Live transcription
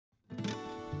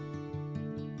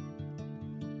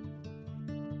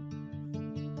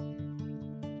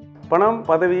பணம்,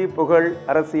 பதவி, புகழ்,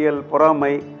 அரசியல்,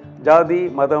 பொறாமை, ஜாதி,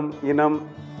 மதம், இனம்,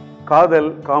 காதல்,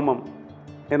 காமம்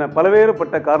என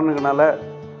பல்வேறுபட்ட காரணங்களால்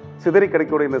சிதறி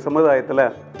கிடைக்கக்கூடிய இந்த சமுதாயத்தில்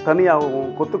தனியாகவும்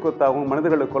கொத்து கொத்தாகவும்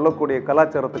மனிதர்களை கொல்லக்கூடிய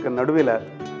கலாச்சாரத்துக்கு நடுவில்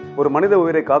ஒரு மனித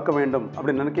உயிரை காக்க வேண்டும்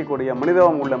அப்படின்னு நினைக்கக்கூடிய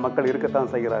மனிதம் உள்ள மக்கள்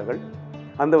இருக்கத்தான் செய்கிறார்கள்.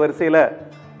 அந்த வரிசையில்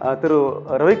திரு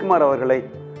ரவிக்குமார் அவர்களை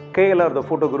KLR the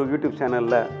photo Guru YouTube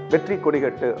சேனலில் வெற்றி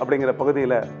கொடிகட்டு அப்படிங்கிற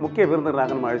பகுதியில் முக்கிய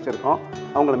விருந்தினராக நம்ம அழைச்சிருக்கோம்.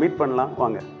 அவங்கள மீட் பண்ணலாம்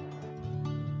வாங்க.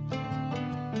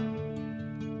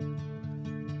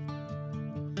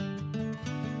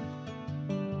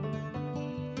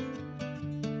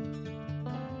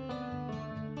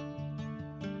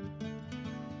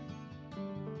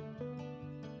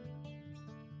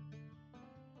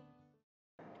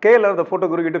 KLR the photo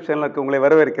Guru YouTube சேனலுக்கு உங்களை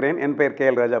வரவேற்கிறேன். என் பெயர்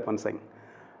KL ராஜா பன்சிங்.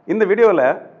 இந்த வீடியோவில்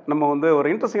நம்ம ஒரு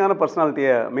இன்ட்ரெஸ்டிங்கான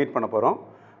பர்சனாலிட்டியை மீட் பண்ண போகிறோம்.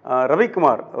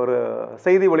 ரவிக்குமார் ஒரு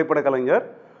செய்தி ஒளிப்பட கலைஞர்,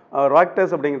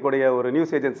 ராக்டர்ஸ் அப்படிங்கக்கூடிய ஒரு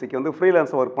நியூஸ் ஏஜென்சிக்கு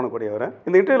ஃப்ரீலான்ஸாக ஒர்க் பண்ணக்கூடியவர்.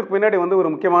 இந்த இன்டர்வியூக்கு பின்னாடி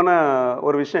ஒரு முக்கியமான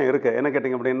ஒரு விஷயம் இருக்குது. என்ன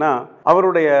கேட்டிங்க அப்படின்னா,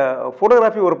 அவருடைய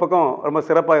ஃபோட்டோகிராஃபி ஒரு பக்கம் ரொம்ப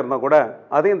சிறப்பாக இருந்தால் கூட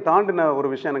அதையும் தாண்டின ஒரு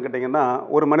விஷயம் என்ன கேட்டிங்கன்னா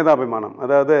ஒரு மனிதாபிமானம்.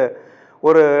 அதாவது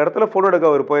ஒரு இடத்துல ஃபோட்டோ எடுக்க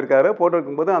அவர் போயிருக்காரு. ஃபோட்டோ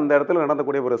எடுக்கும்போது அந்த இடத்துல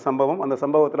நடந்தக்கூடிய ஒரு சம்பவம், அந்த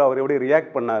சம்பவத்தில் அவர் எப்படி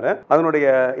ரியாக்ட் பண்ணார், அதனுடைய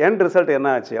எண்ட் ரிசல்ட் என்ன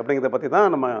ஆச்சு அப்படிங்கிறத பற்றி தான்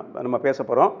நம்ம பேச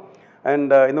போகிறோம்.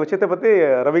 அண்ட் இந்த விஷயத்தை பற்றி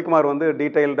ரவிக்குமார்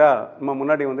டீட்டெயில்டாக நம்ம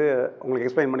முன்னாடி உங்களுக்கு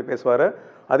எக்ஸ்பிளைன் பண்ணி பேசுவார்.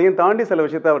 அதையும் தாண்டி சில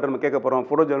விஷயத்தை அவர்கிட்ட நம்ம கேட்க போகிறோம்.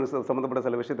 ஃபோட்டோ ஜேர்னலிஸ்ட் சம்மந்தப்பட்ட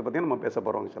சில விஷயத்தை பற்றியும் நம்ம பேச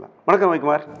போகிறோம். வணக்கம்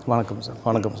ரவிக்குமார். வணக்கம் சார்.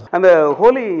 வணக்கம் சார். அந்த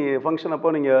ஹோலி ஃபங்க்ஷன்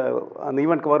அப்போ நீங்கள் அந்த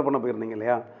ஈவெண்ட் கவர் பண்ண போயிருந்தீங்க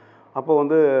இல்லையா? அப்போ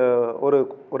ஒரு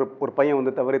ஒரு பையன்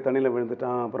தவறி தண்ணியில்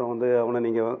விழுந்துட்டான், அப்புறம் அவனை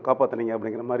நீங்கள் காப்பாற்றினீங்க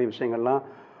அப்படிங்கிற மாதிரி விஷயங்கள்லாம்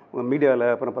மீடியாவில்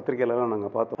அப்புறம் பத்திரிகையிலலாம்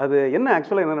நாங்கள் பார்த்தோம். அது என்ன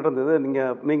ஆக்சுவலாக என்ன நடந்தது?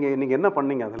 நீங்கள் என்ன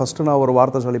பண்ணீங்க? அது ஃபஸ்ட்டு நான் ஒரு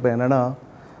வார்த்தை சொல்லிப்பேன். என்னென்னா,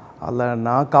 அதில்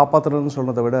நான் காப்பாற்றுறதுன்னு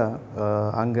சொன்னதை விட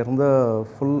அங்கே இருந்த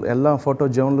எல்லா ஃபோட்டோ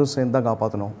ஜேர்னலிஸ்ட் சேர்ந்து தான்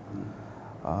காப்பாற்றணும்.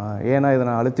 ஏன்னா இதை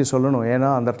நான் அழுத்தி சொல்லணும். ஏன்னா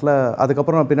அந்த இடத்துல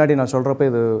அதுக்கப்புறம் நான் பின்னாடி நான் சொல்கிறப்ப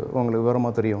இது உங்களுக்கு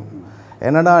விவரமாக தெரியும்.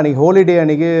 என்னென்னா, அன்றைக்கி ஹோலிடே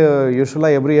அன்றைக்கி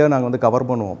யூஸ்வலாக எவ்ரி இயர் நாங்கள் கவர்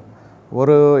பண்ணுவோம்.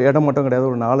 ஒரு இடம் மட்டும் கிடையாது,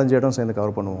 ஒரு 4-5 இடம் சேர்ந்து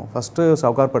கவர் பண்ணுவோம். ஃபஸ்ட்டு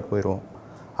சவுகார்பேட் போயிடுவோம்.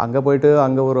 அங்கே போய்ட்டு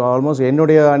அங்கே ஒரு ஆல்மோஸ்ட்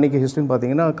என்னுடைய அன்றைக்கி ஹிஸ்ட்ரின்னு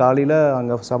பார்த்தீங்கன்னா, காலையில்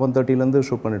அங்கே 7:30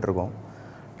 ஷூட் பண்ணிகிட்ருக்கோம்.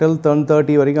 டில்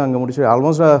 10:30 வரைக்கும் அங்கே முடிச்சு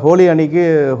ஆல்மோஸ்ட் ஹோலி அன்றைக்கி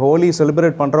ஹோலி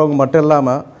செலிப்ரேட் பண்ணுறவங்க மட்டும்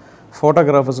இல்லாமல்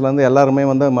ஃபோட்டோகிராஃபர்ஸ்லேருந்து எல்லாருமே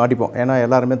மாட்டிப்போம். ஏன்னா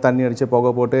எல்லாருமே தண்ணி அடித்து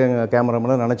புகை போட்டு எங்கள்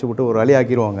கேமராமெல்லாம் நினச்சி விட்டு ஒரு வழி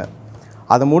ஆக்கிடுவாங்க.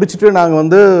 அதை முடிச்சுட்டு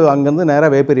நாங்கள் அங்கேருந்து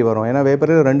நேராக வேப்பேரி வரோம். ஏன்னா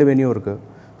வேப்பேரியில் 2 வென்யூ இருக்குது.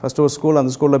 ஃபஸ்ட்டு ஒரு ஸ்கூல்,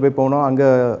 அந்த ஸ்கூலில் போய் போனோம்.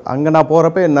 அங்கே நான்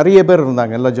போகிறப்ப நிறைய பேர்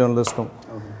இருந்தாங்க, எல்லா ஜேர்னலிஸ்ட்டும்.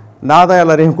 நான் தான்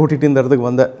எல்லாரையும் கூட்டிகிட்டு இந்த இடத்துக்கு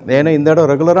வந்தேன். ஏன்னா இந்த இடம்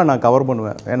ரெகுலராக நான் கவர்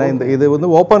பண்ணுவேன். ஏன்னா இது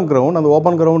ஓப்பன் கிரவுண்ட். அந்த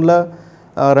ஓப்பன் கிரவுண்டில்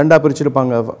 2ஆக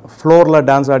பிரிச்சுருப்பாங்க. ஃப்ளோரில்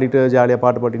டான்ஸ் ஆடிட்டு ஜாலியாக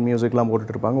பாட்டு பாட்டி மியூசிக்லாம்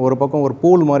போட்டுட்டு இருப்பாங்க. ஒரு பக்கம் ஒரு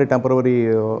பூல் மாதிரி டெம்பரவரி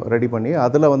ரெடி பண்ணி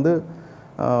அதில்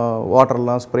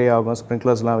வாட்டர்லாம் ஸ்ப்ரே ஆகும்,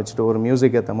 ஸ்ப்ரிங்க்லர்ஸ்லாம் வச்சுட்டு ஒரு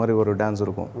மியூசிக் ஏற்ற மாதிரி ஒரு டான்ஸ்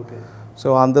இருக்கும். ஸோ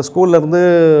அந்த ஸ்கூல்லேருந்து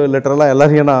லிட்டரலாக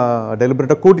எல்லாரையும் நான்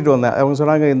டெலிபரேட்டாக கூட்டிகிட்டு வந்தேன். அவங்க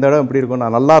சொன்னாங்க, இந்த இடம் எப்படி இருக்கும்,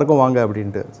 நான் நல்லாயிருக்கும் வாங்க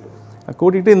அப்படின்ட்டு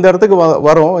கூட்டிகிட்டு இந்த இடத்துக்கு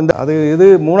வரோம். இது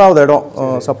 3ஆவது இடம்.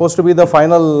 Suppose to be the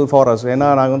final for us. ஏன்னா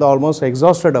நாங்கள் ஆல்மோஸ்ட்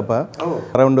எக்ஸாஸ்டட். அப்போ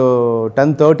அரௌண்டு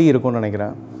 10:30 இருக்கும்னு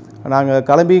நினைக்கிறேன். நாங்கள்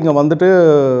கிளம்பி இங்கே வந்துட்டு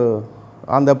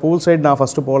அந்த பூல் சைடு நான்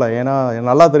ஃபஸ்ட்டு போகல. ஏன்னா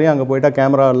நல்லா தெரியும், அங்கே போயிட்டால்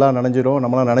கேமரா எல்லாம் நனைஞ்சிரும்,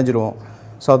 நம்மளாம் நனைஞ்சிருவோம்.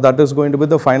 So that is going to be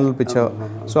the final picture.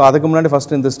 So அதுக்கு முன்னாடி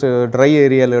ஃபஸ்ட்டு இந்த ட்ரை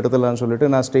ஏரியாவில் எடுத்துடலான்னு சொல்லிட்டு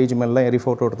நான் ஸ்டேஜ் மேலாம் ஏறி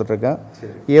ஃபோட்டோ எடுத்துகிட்ருக்கேன்.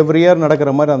 எவ்ரி இயர்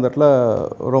நடக்கிற மாதிரி அந்த இடத்துல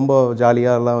ரொம்ப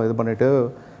ஜாலியாக எல்லாம் இது பண்ணிவிட்டு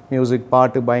மியூசிக்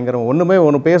பாட்டு பயங்கரம்.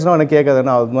 ஒன்று பேசினா எனக்கு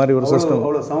கேட்காதுன்னா அது மாதிரி ஒரு சிஸ்டம்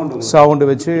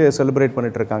சவுண்டு வச்சு செலிப்ரேட்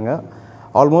பண்ணிகிட்ருக்காங்க.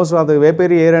 ஆல்மோஸ்ட் அது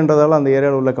வேப்பேரி ஏரியான்றதால அந்த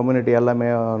ஏரியாவில் உள்ள கம்யூனிட்டி எல்லாமே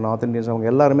நார்த் இந்தியன்ஸ், அவங்க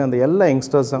எல்லாருமே அந்த எல்லா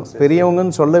யங்ஸ்டர்ஸ் தான்.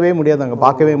 பெரியவங்கன்னு சொல்லவே முடியாது, அங்கே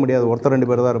பார்க்கவே முடியாது. 1-2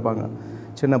 பேர் தான் இருப்பாங்க.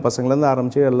 சின்ன பசங்கள்லேருந்து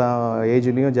ஆரம்பித்து எல்லா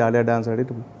ஏஜ்லேயும் ஜாலியாக டான்ஸ்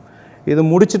ஆடிட்டு இது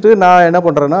முடிச்சுட்டு நான் என்ன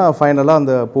பண்ணுறேன்னா, ஃபைனலாக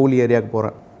அந்த பூல் ஏரியாவுக்கு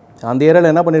போகிறேன். அந்த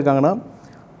ஏரியாவில் என்ன பண்ணியிருக்காங்கன்னா,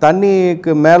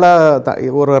 தண்ணிக்கு மேலே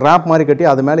ஒரு ரேம்ப் மாதிரி கட்டி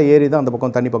அது மேலே ஏறி தான் அந்த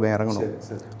பக்கம் தண்ணி பக்கம் இறங்கணும்.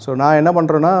 ஸோ நான் என்ன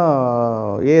பண்ணுறேன்னா,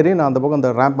 நான் அந்த பக்கம்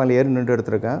அந்த ரேம்ப் மேலே ஏறி நின்று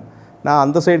எடுத்துருக்கேன். நான்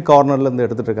அந்த சைடு கார்னர்லேருந்து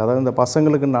எடுத்துகிட்ருக்கேன். அதாவது இந்த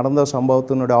பசங்களுக்கு நடந்த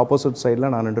சம்பவத்தினுடைய ஆப்போசிட்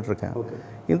சைடில் நான் நின்றுட்டுருக்கேன்.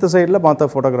 இந்த சைடில் மற்ற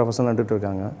ஃபோட்டோகிராஃபர்ஸ்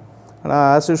நின்றுட்டுருக்காங்க. ஆனால்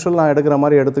ஆஸ் யூஷுவல் நான் எடுக்கிற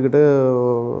மாதிரி எடுத்துக்கிட்டு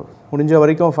முடிஞ்ச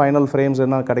வரைக்கும் ஃபைனல் ஃப்ரேம்ஸ்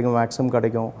என்ன கிடைக்கும், மேக்ஸிமம்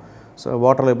கிடைக்கும். ஸோ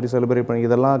வாட்டரில் எப்படி செலிப்ரேட் பண்ணி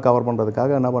இதெல்லாம் கவர்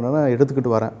பண்ணுறதுக்காக என்ன பண்ணேன்னா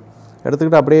எடுத்துக்கிட்டு வரேன்.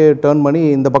 எடுத்துக்கிட்டு அப்படியே டேர்ன் பண்ணி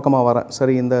இந்த பக்கமாக வரேன்.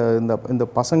 சரி, இந்த இந்த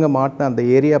பசங்க மாட்டின அந்த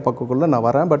ஏரியா பக்கக்குள்ளே நான்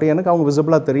வரேன். பட் எனக்கு அவங்க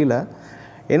விசிபிளாக தெரியல.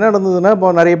 என்ன நடந்ததுன்னா, இப்போ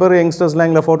நிறைய பேர் யங்ஸ்டர்ஸ்லாம்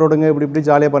எங்களை ஃபோட்டோ எடுங்க இப்படி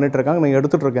ஜாலியாக பண்ணிகிட்ருக்காங்க. நான்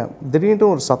எடுத்துகிட்ருக்கேன். திடீர்னு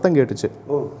ஒரு சத்தம் கேட்டுச்சு.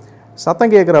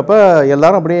 சத்தம் கேட்குறப்ப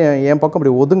எல்லாரும் அப்படியே என் பக்கம்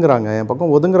அப்படி ஒதுங்குறாங்க. என்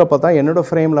பக்கம் ஒதுங்குறப்ப தான் என்னோடய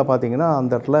ஃப்ரேமில் பார்த்தீங்கன்னா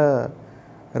அந்த இடத்துல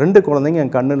 2 குழந்தைங்க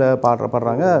என் கண்ணில்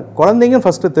படுறாங்க. குழந்தைங்கன்னு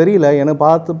ஃபஸ்ட்டு தெரியல. எனக்கு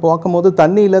பார்க்கும்போது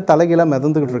தண்ணியில் தலைகீழாக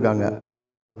மிதந்துக்கிட்டு இருக்காங்க.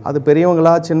 அது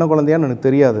பெரியவங்களா சின்ன குழந்தையான்னு எனக்கு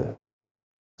தெரியாது.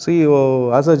 சி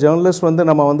ஆஸ் அ ஜேர்னலிஸ்ட் வந்து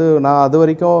நம்ம வந்து நான் அது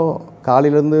வரைக்கும்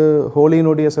காலையிலேருந்து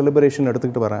ஹோலியினுடைய செலிப்ரேஷன்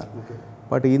எடுத்துக்கிட்டு வரேன்.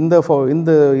 பட்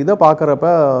இந்த இதை பார்க்குறப்ப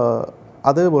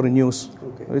அது ஒரு நியூஸ்,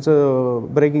 இட்ஸ்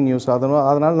பிரேக்கிங் நியூஸ்.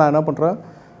 அதனால் நான் என்ன பண்ணுறேன்,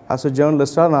 ஆஸ் அ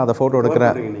ஜேர்னலிஸ்ட்டாக நான் அதை ஃபோட்டோ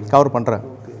எடுக்கிறேன், கவர் பண்ணுறேன்.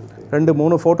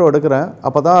 2-3 ஃபோட்டோ எடுக்கிறேன்.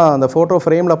 அப்போ தான் அந்த ஃபோட்டோ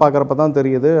ஃப்ரேமில் பார்க்குறப்ப தான்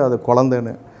தெரியுது அது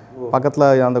குழந்தைன்னு. பக்கத்தில்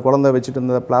அந்த குழந்தை வச்சுட்டு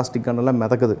இருந்த பிளாஸ்டிக் கண்ணெல்லாம்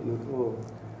மிதக்குது.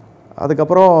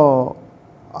 அதுக்கப்புறம்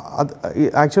அது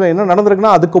ஆக்சுவலாக என்ன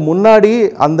நடந்திருக்குன்னா, அதுக்கு முன்னாடி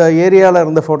அந்த ஏரியாவில்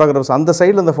இருந்த ஃபோட்டோகிராஃபர்ஸ், அந்த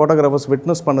சைடில் இருந்த ஃபோட்டோகிராஃபர்ஸ்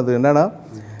விட்னஸ் பண்ணது என்னென்னா,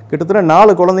 கிட்டத்தட்ட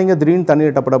 4 குழந்தைங்க திடீர்னு தண்ணி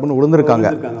டப்புன்னு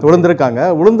விழுந்திருக்காங்க.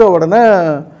 விழுந்த உடனே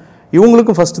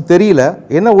இவங்களுக்கும் ஃபஸ்ட்டு தெரியல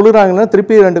என்ன விழுறாங்கன்னா,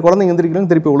 திருப்பி 2 குழந்தைங்க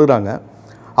எந்திரிக்கிறாங்க, திருப்பி விழுறாங்க.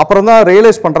 அப்புறம் தான்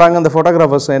ரியலைஸ் பண்ணுறாங்க அந்த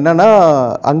ஃபோட்டோகிராஃபர்ஸ் என்னென்னா,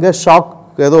 அங்கே ஷாக்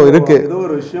ஏதோ இருக்குது,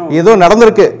 ஏதோ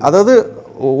நடந்திருக்கு. அதாவது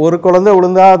ஒரு குழந்தை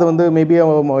விழுந்தா அது வந்து மேபி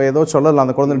ஏதோ சொல்லலாம்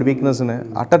அந்த குழந்தையோட வீக்னஸ்னு.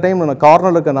 அட் அ டைம்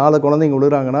கார்னரில் இருக்க 4 குழந்தைங்க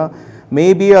விழுறாங்கன்னா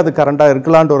மேபி அது கரண்ட்டாக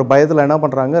இருக்கலான்ட்டு ஒரு பயத்தில் என்ன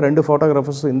பண்ணுறாங்க, 2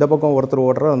 ஃபோட்டோகிராஃபர்ஸ் இந்த பக்கம் ஒருத்தர்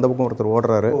ஓடுறாரு, அந்த பக்கம் ஒருத்தர்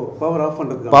ஓடுறாரு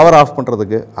பவர் ஆஃப்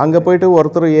பண்ணுறதுக்கு. அங்கே போயிட்டு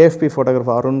ஒருத்தர் ஏஎஃப்பி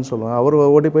ஃபோட்டோகிராஃபர் அருண்னு சொல்லுவாங்க, அவர்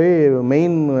ஓடி போய்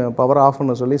மெயின் பவர் ஆஃப்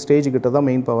பண்ண சொல்லி ஸ்டேஜ் கிட்ட தான்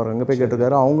மெயின் பவர் அங்கே போய்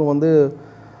கேட்டிருக்காரு. அவங்க வந்து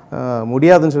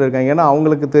முடியாதுன்னு சொல்லியிருக்காங்க. ஏன்னா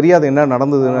அவங்களுக்கு தெரியாது என்ன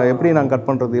நடந்தது, எப்படி நாங்கள் கட்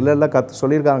பண்ணுறது. இல்லை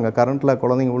சொல்லியிருக்காங்க கரண்ட்டில்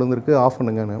குழந்தைங்க விழுந்திருக்கு, ஆஃப்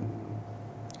பண்ணுங்கன்னு.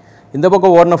 இந்த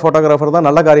பக்கம் ஓடின ஃபோட்டோகிராஃபர் தான்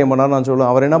நல்ல காரியம் பண்ணார் நான் சொல்லுவேன்.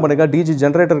 அவர் என்ன பண்ணிருக்கா, டிஜி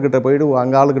ஜென்ரேட்டர் கிட்ட போயிட்டு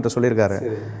அங்கே ஆளுக்கிட்ட சொல்லியிருக்காரு.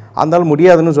 அந்த ஆள்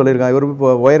முடியாதுன்னு சொல்லியிருக்காங்க. இவர்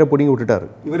இப்போ ஒயரை பிடிங்கி விட்டுட்டார்.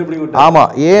 ஆமாம்,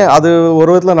 ஏன் அது ஒரு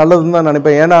விதத்தில் நல்லதுன்னு தான்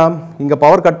நினைப்பேன். ஏன்னா இங்கே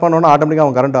பவர் கட் பண்ணோன்னா ஆட்டோமேட்டிக்காக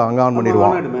அவன் கரண்ட் அங்கே ஆன்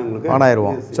பண்ணிடுவான், ஆன்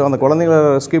ஆயிடுவான். ஸோ அந்த குழந்தைங்களை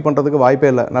ரெஸ்கியூ பண்ணுறதுக்கு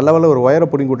வாய்ப்பே இல்லை. நல்ல வேலை ஒரு ஒயரை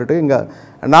பிடிங்கி விட்டுட்டு இங்கே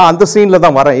நான் அந்த சீனில்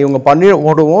தான் வரேன். இவங்க பண்ணி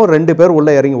ஓடுவோம், 2 பேர்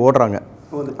உள்ளே இறங்கி ஓடுறாங்க.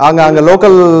 அங்கே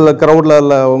லோக்கல் க்ரௌடில்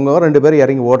உள்ளவங்க 2 பேர்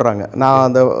இறங்கி ஓடுறாங்க. நான்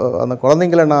அந்த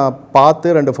குழந்தைங்களை நான் பார்த்து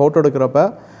 2 ஃபோட்டோ எடுக்கிறப்ப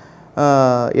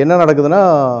என்ன நடக்குதுன்னா,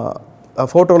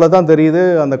 ஃபோட்டோவில் தான் தெரியுது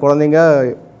அந்த குழந்தைங்க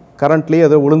கரண்ட்லேயே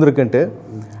ஏதோ விழுந்திருக்குன்ட்டு.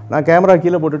 நான் கேமரா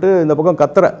கீழே போட்டுட்டு இந்த பக்கம்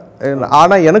கத்துறேன்.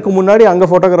 ஆனால் எனக்கு முன்னாடி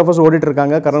அங்கே ஃபோட்டோகிராஃபர்ஸ் ஓடிட்டு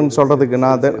இருக்காங்க கரண்ட் சொல்கிறதுக்கு.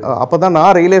 நான் அப்போ தான்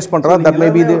நான் ரியலைஸ் பண்ணுறேன் தட்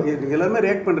மேபி இது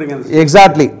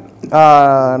எக்ஸாக்ட்லி.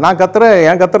 நான் கத்துறேன்,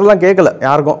 என் கத்துறலாம் கேட்கல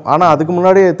யாருக்கும். ஆனால் அதுக்கு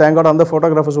முன்னாடி தேங்கோட அந்த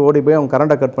ஃபோட்டோகிராஃபர்ஸ் ஓடி போய் அவங்க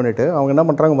கரண்ட்டை கட் பண்ணிவிட்டு அவங்க என்ன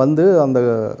பண்ணுறாங்க, வந்து அந்த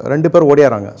 2 பேர்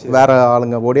ஓடியாராங்க, வேறு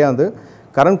ஆளுங்க ஓடியாந்து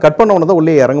கரண்ட் கட் பண்ண உடனே தான்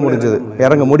உள்ளே இறங்க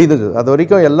முடியுது. அது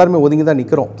வரைக்கும் எல்லாருமே ஒதுங்கி தான்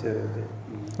நிற்கிறோம்.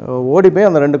 ஓடி போய்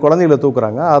அந்த 2 குழந்தைகளை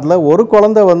தூக்குறாங்க. அதில் ஒரு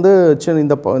குழந்தை வந்து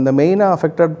இந்த மெயினாக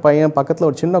அஃபெக்டட் பையன் பக்கத்தில்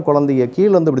ஒரு சின்ன குழந்தைய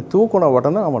கீழே வந்து இப்படி தூக்கின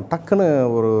உடனே அவன் டக்குன்னு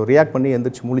ஒரு ரியாக்ட் பண்ணி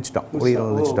எந்திரிச்சு முழிச்சிட்டான், உயிரை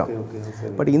வந்துச்சிட்டான்.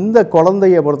 பட் இந்த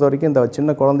குழந்தைய பொறுத்த வரைக்கும், இந்த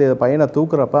சின்ன குழந்தைய பையனை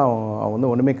தூக்குறப்ப அவன் வந்து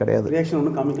ஒன்றுமே கிடையாது,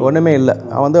 ஒன்றுமே இல்லை.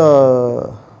 அவன் வந்து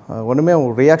ஒன்றுமே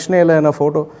ரியாக்ஷனே இல்லை. என்ன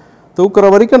ஃபோட்டோ தூக்குற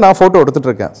வரைக்கும் நான் photo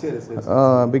எடுத்துகிட்ருக்கேன்,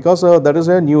 because that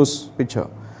is a news picture.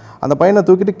 அந்த பையனை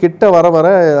தூக்கிட்டு கிட்ட வர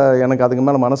எனக்கு அதுக்கு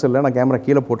மேலே மனசு இல்லை. நான் கேமரா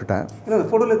கீழே போட்டுட்டேன்.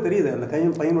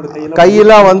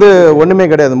 கையெல்லாம் வந்து ஒன்றுமே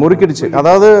கிடையாது, முறுக்கிடுச்சு.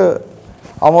 அதாவது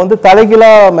அவன் வந்து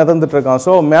தலைகீழாக மிதந்துட்டு இருக்கான்.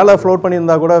 ஸோ மேலே ஃப்ளோட்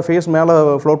பண்ணியிருந்தா கூட, ஃபேஸ் மேலே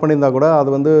ஃப்ளோட் பண்ணியிருந்தா கூட அது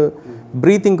வந்து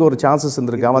ப்ரீத்திங்க்கு ஒரு சான்சஸ்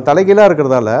இருந்திருக்கு. அவன் தலைகீழாக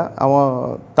இருக்கிறதால அவன்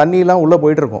தண்ணியெலாம் உள்ளே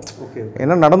போயிட்டுருக்கும்.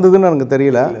 என்ன நடந்ததுன்னு எனக்கு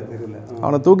தெரியல.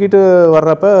 அவனை தூக்கிட்டு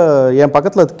வர்றப்ப என்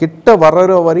பக்கத்தில் கிட்ட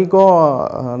வர்ற வரைக்கும்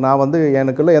நான் வந்து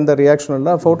எனக்குள்ள எந்த ரியாக்ஷனும்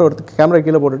இல்லை. ஃபோட்டோ எடுத்து கேமரா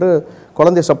கீழே போட்டுட்டு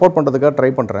குழந்தைய சப்போர்ட் பண்ணுறதுக்காக ட்ரை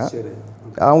பண்ணுறேன்.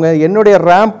 அவங்க என்னுடைய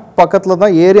ரேம்ப் பக்கத்தில்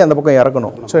தான் ஏறி அந்த பக்கம்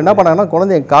இறக்கணும். ஸோ என்ன பண்ணாங்கன்னா,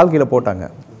 குழந்தைய கால் கீழே போட்டாங்க.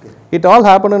 இட் ஆல்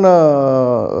ஹேப்பன்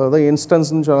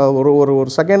இன்ஸ்டன்ஸ்னு சொல்ல ஒரு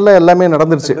செகண்டில் எல்லாமே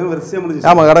நடந்துருச்சு.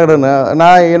 ஆமாம், கடகடன்னு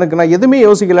நான் எதுவுமே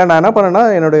யோசிக்கல. நான் என்ன பண்ணேன்னா,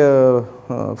 என்னுடைய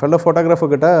ஃபெல்லோ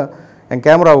ஃபோட்டோகிராஃபர்கிட்ட என்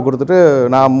கேமராவை கொடுத்துட்டு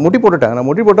நான் முட்டி போட்டுட்டேன். நான்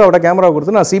முட்டி போட்டு அவட கேமராவை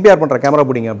கொடுத்து நான் சிபிஆர் பண்ணுறேன், கேமரா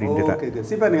பிடிங்க அப்படின்ட்டு.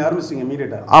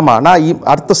 ஆமாம், நான்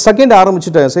அடுத்த செகண்ட்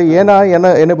ஆரம்பிச்சுட்டேன். சரி, ஏன்னா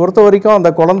என்னை பொறுத்த வரைக்கும்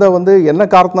அந்த குழந்தை வந்து என்ன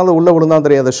காரணத்தினால உள்ளே விழுந்தான்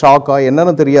தெரியாது, ஷாக்கா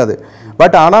என்னன்னு தெரியாது.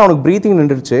 பட் ஆனால் அவனுக்கு ப்ரீத்திங்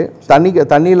நின்றுச்சு,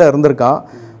 தண்ணியில் இருந்திருக்கான்.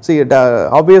 சரி,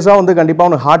 ஆப்வியஸாக வந்து கண்டிப்பாக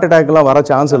அவனுக்கு ஹார்ட் அட்டாக்லாம் வர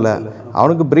சான்ஸ் இல்லை.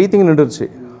 அவனுக்கு ப்ரீத்திங் நின்றுச்சு.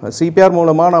 சிபிஆர்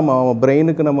மூலமாக நம்ம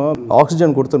பிரெயினுக்கு நம்ம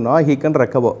ஆக்சிஜன் கொடுத்தோம்னா ஹீ கேன்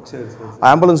ரெக்கவர்.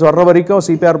 ஆம்புலன்ஸ் வர்ற வரைக்கும்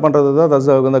சிபிஆர் பண்ணுறது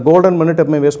தான் இந்த கோல்டன் மினிட்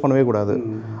எப்பவுமே வேஸ்ட் பண்ணவே கூடாது.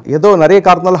 ஏதோ நிறைய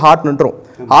காரணத்தால் ஹார்ட் நின்றுடும்.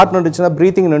 ஹார்ட் நின்றுச்சுன்னா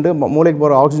ப்ரீத்திங் நின்று மூளைக்கு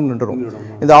போகிற ஆக்சிஜன் நின்றுடும்.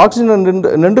 இந்த ஆக்சிஜன்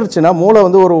நின்றுச்சுன்னா மூளை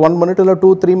வந்து ஒரு 1 மினிட் இல்லை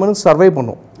 2-3 மினிட்ஸ் சர்வை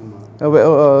பண்ணும்,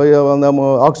 அந்த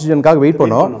ஆக்சிஜனுக்காக வெயிட்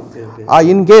பண்ணும்.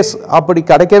 இன்கேஸ் அப்படி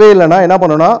கிடைக்கவே இல்லைன்னா என்ன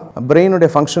பண்ணணும்னா, பிரெயினுடைய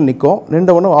ஃபங்க்ஷன் நிற்கும். நின்ற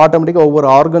உடனே ஆட்டோமேட்டிக்காக ஒவ்வொரு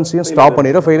ஆர்கன்ஸையும் ஸ்டாப்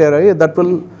பண்ணிடும், ஃபெயிலியர் ஆகி that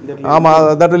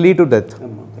will lead to death.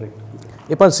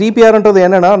 இப்போ சிபிஆர்ன்றது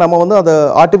என்னென்னா, நம்ம வந்து அதை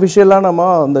ஆர்டிஃபிஷியலாக நம்ம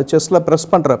அந்த செஸ்ட்டில் ப்ரெஸ்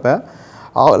பண்ணுறப்ப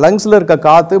லங்ஸில் இருக்க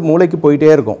காற்று மூளைக்கு போயிட்டே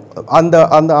இருக்கும். அந்த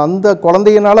அந்த அந்த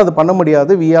குழந்தையினால் அது பண்ண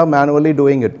முடியாது. We are manually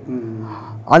doing it.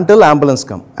 until ambulance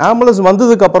come. Ambulance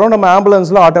வந்ததுக்கு அப்புறம் நம்ம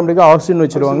ஆம்புலன்ஸ்ல ஆட்டோமேட்டிக்கா ஆக்சிஜன்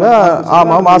வச்சிருவாங்க.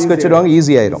 ஆமா, மாஸ்க் வச்சிருவாங்க,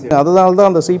 ஈஸி ஆயிடும். அதனால தான்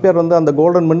அந்த CPR வந்து அந்த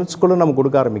கோல்டன் மினிட்ஸ்க்குள்ள நம்ம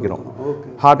கொடுக்க ஆரம்பிக்கிறோம்.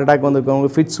 ஹார்ட் அட்டாக்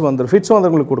வந்திருக்கவங்க ஃபிட்ஸ்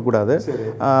வந்தவங்களுக்கு கொடுக்கக்கூடாது.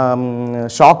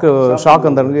 ஷாக்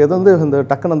வந்தவங்களுக்கு எது வந்து இந்த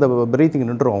டக்குன்னு அந்த பிரீத்திங்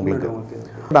நின்றுடும் அவங்களுக்கு.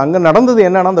 அங்கே நடந்தது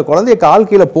என்னன்னா, அந்த குழந்தைய கால்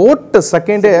கீழே போட்ட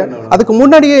செகண்டே அதுக்கு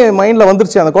முன்னாடியே மைண்டில்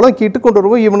வந்துருச்சு. அந்த குழந்தை கிட்டு கொண்டு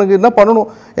வருவோம், இவனுக்கு என்ன பண்ணணும்,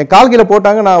 என் கால் கீழே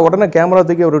போட்டாங்க. நான் உடனே கேமரா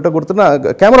தூக்கி அவர்கிட்ட கொடுத்து, நான்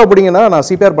கேமரா பிடிங்கன்னா நான்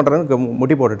CPR பண்ணுறேன்னு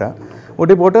முட்டி போட்டுட்டேன்.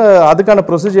 முட்டி போட்டு அதுக்கான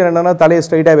ப்ரொசீஜர் என்னென்னா, தலையை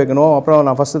ஸ்ட்ரைட்டாக வைக்கணும். அப்புறம்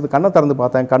நான் ஃபஸ்ட்டு கண்ணை திறந்து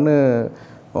பார்த்தேன், கண்ணு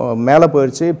மேலே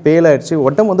போயிடுச்சு, பேலாயிடுச்சு,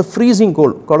 உடம்பு வந்து ஃப்ரீசிங்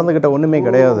கோல்டு, குழந்தைகிட்ட ஒன்றுமே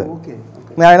கிடையாது.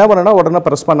 நான் என்ன பண்ணேன்னா உடனே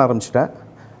ப்ரெஸ் பண்ண ஆரம்பிச்சிட்டேன்.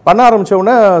 பண்ண ஆரம்பித்த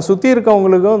உடனே சுற்றி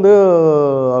இருக்கவங்களுக்கு வந்து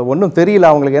ஒன்றும் தெரியல,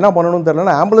 அவங்களுக்கு என்ன பண்ணணும்னு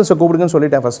தெரியலன்னா ஆம்புலன்ஸை கூப்பிடுங்கன்னு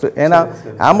சொல்லிட்டேன் ஃபஸ்ட்டு. ஏன்னா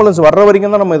ஆம்புலன்ஸ் வர்ற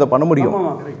வரைக்கும் தான் நம்ம இதை பண்ண முடியும்.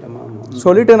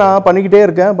 சொல்லிவிட்டு நான் பண்ணிக்கிட்டே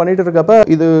இருக்கேன். பண்ணிகிட்டு இருக்கப்போ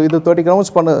இது 30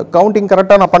 கிரவுண்ட்ஸ் கவுண்டிங்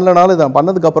கரெக்டாக நான் பண்ணலனாலும் இதை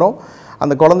பண்ணதுக்கப்புறம்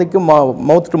அந்த குழந்தைக்கு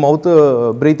மவுத் டு மவுத்து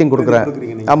ப்ரீத்திங் கொடுக்குறேன்.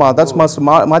 ஆமாம், தட்ஸ் மஸ்ட்.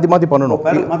 மாற்றி பண்ணணும்.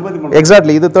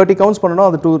 எக்ஸாக்ட்லி, இது 30 கவுண்ட்ஸ் பண்ணணும்.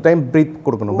 அது 2 டைம்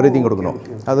ப்ரீத்திங் கொடுக்கணும்.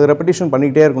 அது ரெப்படிஷன்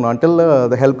பண்ணிக்கிட்டே இருக்கணும் until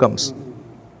the help comes.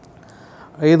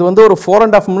 இது வந்து ஒரு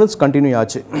 4.5 minutes கண்டினியூ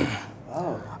ஆச்சு.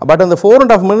 பட் அந்த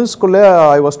 4.5 minutesக்குள்ளே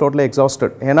ஐ வாஸ் டோட்டலி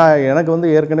எக்ஸாஸ்டட். ஏன்னா எனக்கு வந்து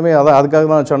ஏற்கனவே அதுக்காக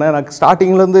தான் சொன்னேன், எனக்கு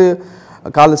ஸ்டார்டிங்லேருந்து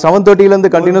காலை 7:30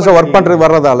 கண்டினியூஸாக ஒர்க் பண்ணுறது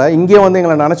வர்றதால இங்கேயே வந்து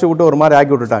எங்களை நினச்சி விட்டு ஒரு மாதிரி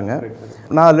ஆக்கி விட்டுட்டாங்க.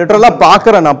 நான் லிட்டரலாக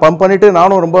பார்க்குறேன், நான் பம்ப் பண்ணிவிட்டு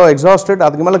நானும் ரொம்ப எக்ஸாஸ்டட்.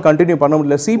 அதுக்கு மேலே கண்டினியூ பண்ண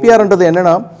முடியல. CPRன்றது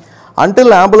என்னென்னா,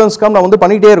 அன்டில் ஆம்புலன்ஸ் கம் நான் வந்து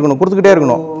பண்ணிக்கிட்டே இருக்கணும், கொடுத்துக்கிட்டே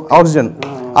இருக்கணும் ஆக்சிஜன்.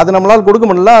 அது நம்மளால் கொடுக்க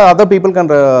முடியல. அதர் பீப்புள்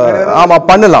கண்ட ஆமாம்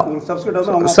பண்ணலாம்,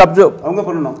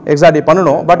 எக்ஸாக்ட்லி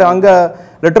பண்ணணும். பட் அங்கே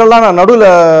லிட்டரலாக நான் நடுவில்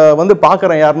வந்து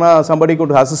பார்க்குறேன், யாருன்னா சம்படி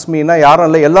குட் அசிஸ்ட் மீனா யாரும்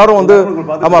இல்லை, எல்லாரும் வந்து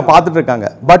ஆமாம் பார்த்துட்டு இருக்காங்க.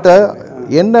 பட்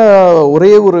என்ன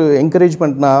ஒரே ஒரு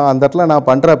என்கரேஜ்மெண்ட்னா, அந்த இடத்துல நான்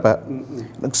பண்ணுறப்ப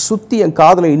எனக்கு சுற்றி என்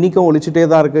காதில் இன்றைக்கும் ஒழிச்சிட்டே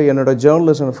தான் இருக்குது. என்னோட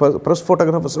ஜேர்னலிஸ்ட் ப்ரெஸ்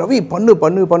ஃபோட்டோகிராஃபர்ஸ், ரவி பண்ணு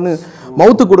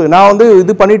மவுத்து கொடு. நான் வந்து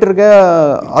இது பண்ணிகிட்டு இருக்கேன்.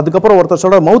 அதுக்கப்புறம் ஒருத்தர்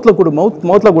சொல்கிற மவுத்தில்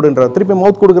கொடுன்ற, திருப்பி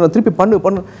மவுத் கொடுக்குறேன், திருப்பி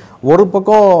பண்ணு. ஒரு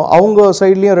பக்கம் அவங்க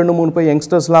சைட்லேயும் 2-3 பேர்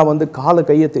யங்ஸ்டர்ஸ்லாம் வந்து காலை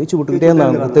கையை தேய்ச்சி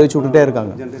விட்டுக்கிட்டே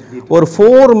இருக்காங்க. ஒரு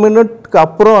 4 minutesக்கு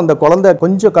அப்புறம் அந்த குழந்தை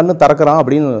கொஞ்சம் கண்ணு திறக்கிறான்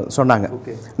அப்படின்னு சொன்னாங்க.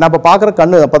 நான் இப்போ பார்க்குற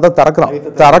கண்ணு அப்போ தான்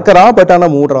திறக்கிறான். பட்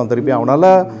ஆனால் மூடுறான் திருப்பி.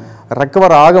 அவனால்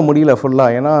ரெக்கவர் ஆக முடியல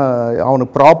ஃபுல்லாக. ஏன்னா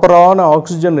அவனுக்கு ப்ராப்பரான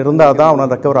ஆக்சிஜன் இருந்தால் தான்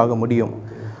அவனால் ரெக்கவர் ஆக முடியும்.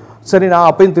 சரி, நான்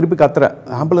அப்பயும் திருப்பி கத்துறேன்,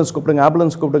 ஆம்புலன்ஸ்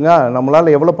கூப்பிடுங்க,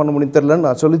 நம்மளால் எவ்வளோ பண்ண முடியும் தெரியலன்னு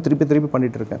நான் சொல்லி திருப்பி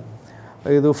பண்ணிகிட்டு இருக்கேன்.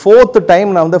 இது 4th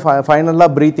டைம் நான் வந்து ஃபைனலாக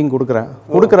ப்ரீத்திங்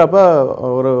கொடுக்குறப்ப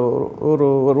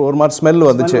ஒரு மாதிரி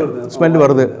ஸ்மெல்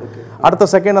வருது. அடுத்த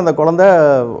செகண்ட் அந்த குழந்தை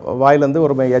வாயிலேருந்து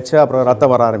ஒரு எச்ச அப்புறம்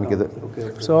ரத்தம் வர ஆரம்பிக்குது.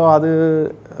 ஸோ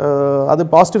அது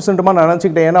பாசிட்டிவ் சிம்டமாக நான்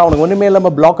நினச்சிக்கிட்டேன். ஏன்னா அவனுக்கு ஒன்றுமே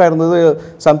இல்லாமல் பிளாக் ஆயிருந்தது,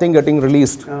 சம்திங் கெட்டிங்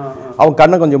ரிலீஸ்ட். அவன்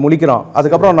கண்ணை கொஞ்சம் முழிக்கிறான்.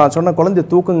 அதுக்கப்புறம் நான் சொன்ன குழந்தை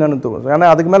தூக்குங்கன்னு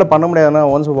ஏன்னா அதுக்கு மேலே பண்ண முடியாதுன்னா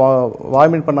ஒன்ஸ்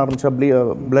வாமிட் பண்ண ஆரம்பிச்சா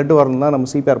பிளட் வரணும்னா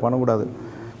நம்ம CPR பண்ணக்கூடாது.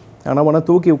 ஆனால் ஒன்றா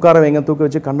தூக்கி உட்கார வைங்க, தூக்கி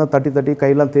வச்சு கண்ணை தட்டி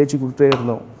கையெல்லாம் தேய்ச்சி கொடுத்துட்டே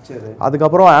இருந்தோம்.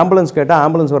 அதுக்கப்புறம் ஆம்புலன்ஸ் கேட்டால்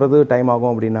ஆம்புலன்ஸ் வர்றது டைம்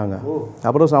ஆகும் அப்படின்னாங்க.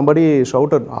 அப்புறம் சம்படி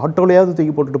ஷவுட்டர், ஆட்டோலையாவது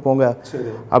தூக்கி போட்டுட்டு போங்க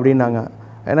அப்படின்னாங்க.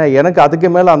 ஏன்னா எனக்கு அதுக்கு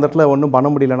மேலே அந்த இடத்துல ஒன்றும் பண்ண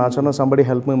முடியல. நான் சொன்ன சம்படி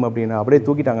ஹெல்ப் மீம் அப்படின்னு அப்படியே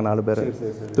தூக்கிட்டாங்க 4 பேர்.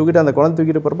 தூக்கிட்டு அந்த குழந்தை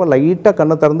தூக்கிட்டு போகிறப்ப லைட்டாக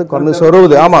கண்ணை திறந்து கண்ணு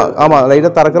சொருவுது. ஆமாம்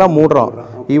லைட்டாக திறக்கிறான், மூடுறான்.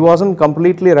 He wasn't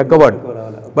completely recovered.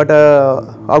 But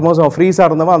almost அவன் ஃப்ரீஸாக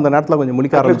இருந்தவன் அந்த நேரத்தில் கொஞ்சம்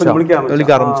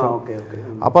முழிக்க ஆரம்பிச்சான்.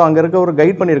 அப்போ அங்கே இருக்க ஒரு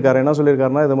கைட் பண்ணியிருக்காரு. என்ன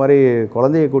சொல்லியிருக்காருன்னா, இது மாதிரி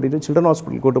குழந்தைய கூட்டிகிட்டு சில்ட்ரன்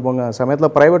ஹாஸ்பிட்டல் கூட்டு போங்க.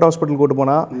 சமயத்தில் ப்ரைவேட் ஹாஸ்பிட்டல் கூட்டு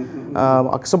போனால்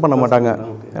அக்செப்ட் பண்ண மாட்டாங்க.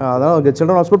 அதனால்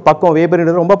சில்ட்ரன் ஹாஸ்பிட்டல் பக்கம், வேப்பேரி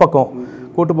ரொம்ப பக்கம்,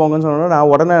 கூட்டு போங்கன்னு சொன்னோன்னா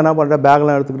நான் உடனே என்ன பண்ணுறேன்,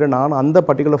 பேக்லாம் எடுத்துக்கிட்டு நான் அந்த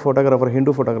பர்டிகுலர் ஃபோட்டோகிராஃபர்,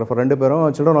 ஹிந்து ஃபோட்டோகிராஃபர் 2 பேரும்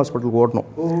சில்ட்ரன் ஹாஸ்பிட்டலுக்கு ஓட்டணும்.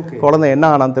 குழந்தை என்ன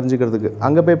ஆனான்னு தெரிஞ்சுக்கிறதுக்கு.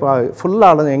 அங்கே போய்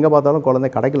ஃபுல்லாக எங்கே பார்த்தாலும்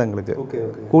குழந்தை கிடைக்கல, எங்களுக்கு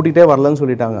கூட்டிகிட்டே வரலன்னு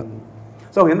சொல்லிட்டாங்க.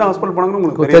 ஸோ எந்த ஹாஸ்பிட்டல் போனாங்கன்னு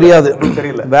உங்களுக்கு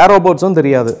தெரியல, வேற அபவுட்ஸும்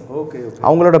தெரியாது,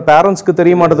 அவங்களோட பேரண்ட்ஸ்க்கு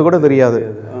தெரிய மாட்டது கூட தெரியாது.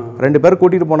 2 பேர்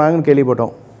கூட்டிகிட்டு போனாங்கன்னு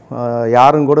கேள்விப்பட்டோம்,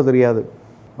 யாருன்னு கூட தெரியாது.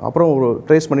 அப்புறம்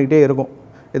ட்ரேஸ் பண்ணிக்கிட்டே இருக்கும்.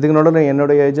 இதுக்கு நடுவில்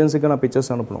என்னுடைய ஏஜென்சிக்கு நான்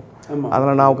பிக்சர்ஸ் அனுப்பணும்.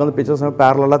 அதில் நான் உட்காந்து பிக்சர்ஸ்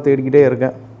பேரலாக தேடிக்கிட்டே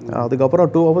இருக்கேன். அதுக்கப்புறம்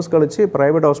 2 hours கழிச்சு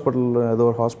ப்ரைவேட் ஹாஸ்பிட்டல், ஏதோ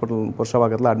ஒரு ஹாஸ்பிட்டல்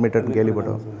புருஷவாக்கத்தில் அட்மிட்டட்னு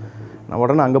கேள்விப்பட்டோம். நான்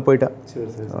உடனே அங்கே போயிட்டேன்.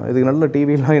 இதுக்கு நல்ல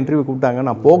டிவிலாம் இன்டர்வியூ கூப்பிட்டாங்க,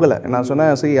 நான் போகலை. நான்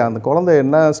சொன்னேன், சரி அந்த குழந்தை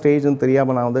என்ன ஸ்டேஜ்னு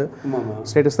தெரியாமல் நான் வந்து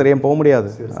ஸ்டேட்டஸ் தெரியாமல் போக முடியாது.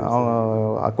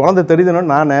 குழந்தை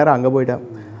தெரியுதுன்னு நான் நேராக அங்கே போயிட்டேன்.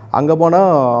 அங்கே போனால்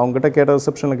அவங்ககிட்ட கேட்ட,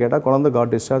 ரிசப்ஷனில் கேட்டால் குழந்தை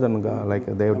God discharge and like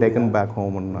Dev taken back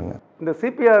ஹோம்னாங்க. இந்த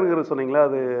CPRங்கிறது சொன்னீங்களா,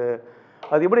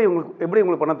 அது எப்படி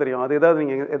உங்களுக்கு பண்ண தெரியும்? அது ஏதாவது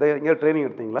நீங்கள் எங்கேயாவது ட்ரைனிங்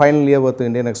எடுத்தீங்களா? Final year worth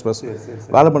Indian express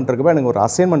வேலை பண்ணுறதுக்கு எனக்கு ஒரு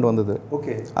அசைன்மெண்ட் வந்தது.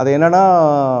 அது என்னென்னா,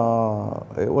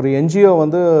 ஒரு NGO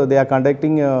வந்து they are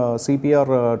conducting CPR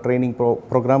training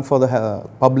program for the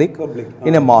public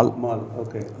in a mall.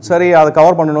 சரி, அதை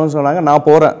கவர் பண்ணணும்னு சொன்னாங்க. நான்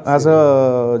போகிறேன், ஆஸ் அ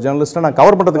ஜேர்னலிஸ்ட்டாக நான்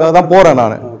கவர் பண்ணுறதுக்காக தான் போகிறேன்.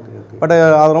 நான் பட்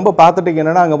அது ரொம்ப பார்த்துட்டு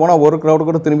என்னென்னா அங்கே போனால் ஒரு க்ரௌடு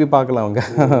கூட திரும்பி பார்க்கல அவங்க.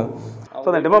 ஸோ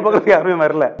அந்த டெமோ பக்கத்தில் யாருமே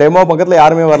வரல. டெமோ பக்கத்தில்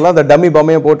யாருமே வரல. அந்த டம்மி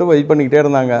பொம்மையை போட்டு வெயிட் பண்ணிக்கிட்டே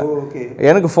இருந்தாங்க.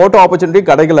 எனக்கு ஃபோட்டோ ஆப்பர்ச்சுனிட்டி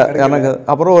கிடைக்கல எனக்கு.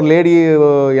 அப்புறம் ஒரு லேடி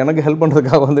எனக்கு ஹெல்ப்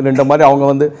பண்ணுறதுக்காக வந்து நின்ற மாதிரி அவங்க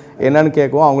வந்து என்னன்னு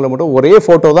கேட்கவும் அவங்கள மட்டும் ஒரே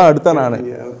ஃபோட்டோ தான் எடுத்தேன் நான்.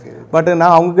 பட்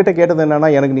நான் அவங்ககிட்ட கேட்டது என்னன்னா,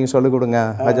 எனக்கு நீங்கள் சொல்லிக் கொடுங்க,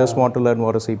 I just want to learn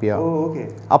ஒரு சிபிஆ.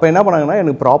 அப்போ என்ன பண்ணாங்கன்னா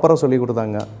எனக்கு ப்ராப்பராக சொல்லி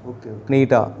கொடுத்தாங்க,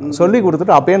 நீட்டாக சொல்லி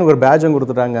கொடுத்துட்டு அப்பயே எனக்கு ஒரு பேட்சும்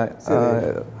கொடுத்துட்டாங்க.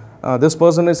 திஸ்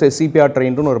பர்சன் இஸ் சிபிஆர்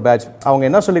ட்ரெயின்டுன்னு ஒரு பேட்ச். அவங்க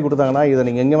என்ன சொல்லி கொடுத்தாங்கன்னா, இதை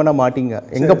நீங்கள் எங்கே வேணால் மாட்டிங்க,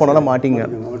 எங்கே போனாலும் மாட்டிங்க,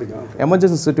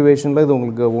 எமர்ஜென்சி சுச்சுவேஷனில் இது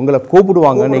உங்களை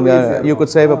கூப்பிடுவாங்க, நீங்கள் யூ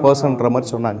குட் சேவ் அ பர்சன்ற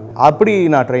மாதிரி சொன்னாங்க. அப்படி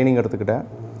நான் ட்ரைனிங் எடுத்துக்கிட்டேன்.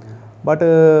 பட்டு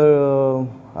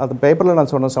அது பேப்பரில் நான்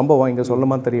சொன்ன சம்பவம் இங்கே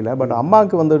சொல்லுமான்னு தெரியல. பட்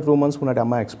அம்மாவுக்கு வந்து 2 months முன்னாடி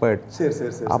அம்மா எக்ஸ்பயர்ட்.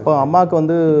 அப்போ அம்மாவுக்கு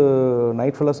வந்து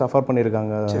நைட் ஃபுல்லாக சஃபர்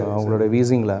பண்ணியிருக்காங்க அவங்களோட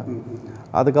வீசிங்கில்.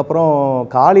 அதுக்கப்புறம்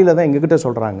காலையில் தான் எங்ககிட்ட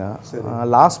சொல்கிறாங்க.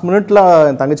 லாஸ்ட் மினிட்ல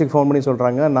என் தங்கச்சிக்கு ஃபோன் பண்ணி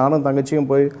சொல்கிறாங்க. நானும் தங்கச்சியும்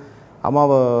போய்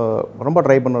அம்மாவை ரொம்ப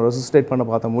ட்ரை பண்ணோம், ரெசிஸ்டேட் பண்ண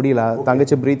பார்த்தேன், முடியல.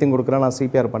 தங்கச்சி ப்ரீத்திங் கொடுக்குறேன், நான்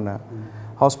சிபிஆர் பண்ணேன்.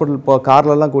 ஹாஸ்பிட்டல் இப்போ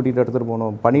கார்லலாம் கூட்டிகிட்டு எடுத்துகிட்டு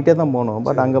போனோம், பண்ணிகிட்டே தான் போனோம்.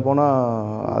 பட் அங்கே போனால்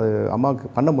அது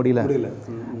அம்மாவுக்கு பண்ண முடியல.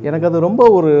 எனக்கு அது ரொம்ப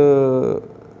ஒரு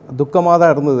துக்கமாக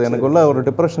தான் இருந்தது. எனக்குள்ள ஒரு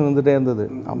டிப்ரெஷன் இருந்துகிட்டே இருந்தது.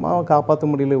 அம்மாவை காப்பாற்ற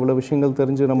முடியல, இவ்வளோ விஷயங்கள்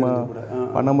தெரிஞ்சு நம்ம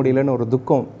பண்ண முடியலன்னு ஒரு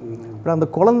துக்கம். பட் அந்த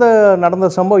குழந்தை நடந்த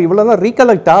சம்பவம் இவ்வளோ தான்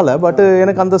ரீகலெக்ட் ஆகலை. பட்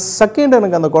எனக்கு அந்த செகண்ட்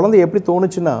எனக்கு அந்த குழந்தை எப்படி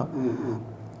தோணுச்சுன்னா,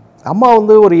 அம்மா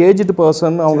வந்து ஒரு ஏஜ்டு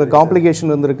பர்சன், அவங்க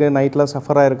காம்ப்ளிகேஷன் இருந்திருக்கு, நைட்டில்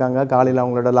சஃபர் ஆகிருக்காங்க, காலையில்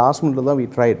அவங்களோட லாஸ்ட் மினிட்ல தான் வி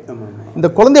ட்ரைட். இந்த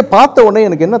குழந்தைய பார்த்த உடனே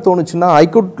எனக்கு என்ன தோணுச்சுன்னா, I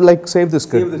could like save this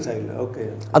kid.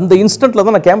 அந்த இன்ஸ்டன்ட்டில்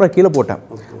தான் நான் கேமரா கீழே போட்டேன்.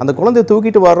 அந்த குழந்தைய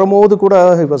தூக்கிட்டு வரும்போது கூட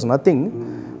it was nothing.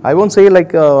 I won't say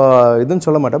like இதுன்னு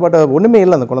சொல்ல மாட்டேன். பட் ஒன்றுமே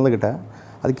இல்லை அந்த குழந்தைகிட்ட.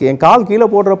 அதுக்கு என் கால் கீழே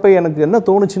போடுறப்ப எனக்கு என்ன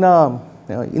தோணுச்சுன்னா,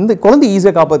 இந்த குழந்தை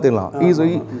ஈஸியாக காப்பாற்றிடலாம்.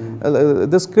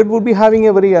 This kid would be having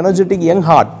a very energetic young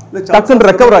heart, டக்குன்னு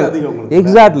ரெக்கவர் ஆகி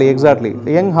எக்ஸாக்ட்லி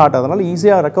யங் ஹார்ட், அதனால்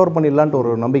ஈஸியாக ரெக்கவர் பண்ணிடலான்ட்டு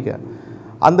ஒரு நம்பிக்கை.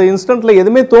 அந்த இன்ஸ்டன்ட்டில்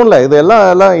எதுவுமே தோணலை. இது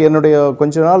எல்லாம் என்னுடைய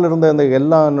கொஞ்ச நாள் இருந்த அந்த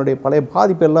எல்லாம் என்னுடைய பழைய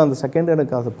பாதிப்பு எல்லாம் அந்த செகண்ட்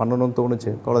எனக்கு அது பண்ணணும்னு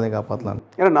தோணுச்சு, குழந்தைய காப்பாற்றலான்னு.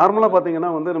 ஏன்னா நார்மலாக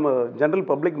பார்த்தீங்கன்னா வந்து நம்ம ஜென்ரல்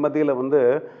பப்ளிக் மத்தியில் வந்து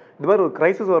இது மாதிரி ஒரு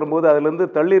கிரைசிஸ் வரும்போது அதுலேருந்து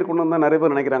தள்ளி இருக்கணும்னு தான் நிறைய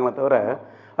பேர் நினைக்கிறாங்களே தவிர,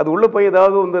 அது உள்ளே போய்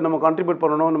ஏதாவது வந்து நம்ம கான்ட்ரிபியூட்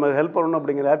பண்ணணும், நம்ம ஹெல்ப் பண்ணணும்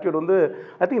அப்படிங்கிற ஆட்டிடியூட் வந்து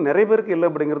ஐ திங்க் நிறைய பேருக்கு இல்லை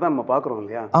அப்படிங்கிறத நம்ம பார்க்குறோம்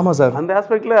இல்லையா? ஆமாம் சார். அந்த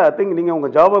ஆஸ்பெக்டில் ஐ திங்க் நீங்கள்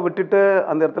உங்கள் ஜாபை விட்டுட்டு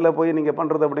அந்த இடத்துல போய் நீங்கள்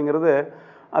பண்ணுறது அப்படிங்கிறது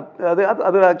அது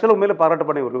அது ஆக்சுவலாக உண்மையிலே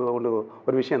பாராட்டப்பட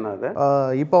ஒரு விஷயம் தான் அது.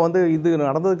 இப்போ வந்து இது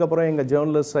நடந்ததுக்கப்புறம் எங்கள்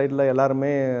ஜேர்னலிஸ்ட் சைடில் எல்லாருமே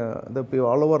இந்த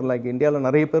ஆல் ஓவர் லைக் இந்தியாவில்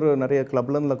நிறைய பேர் நிறைய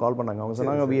கிளப்லேருந்து கால் பண்ணாங்க. அவங்க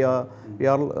சொன்னாங்க,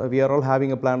 we are all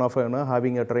having a plan of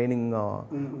having a training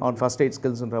on first eight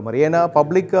ஸ்கில்ஸ்ன்ற மாதிரி. ஏன்னா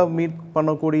பப்ளிக்காக மீட்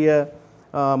பண்ணக்கூடிய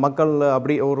மக்கள்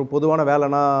அப்படி ஒரு பொதுவான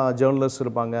வேலைனா ஜேர்னலிஸ்ட்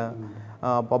இருப்பாங்க.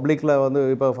 பப்ளிக்கில் வந்து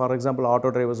இப்போ ஃபார் எக்ஸாம்பிள் ஆட்டோ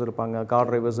டிரைவர்ஸ் இருப்பாங்க, கார்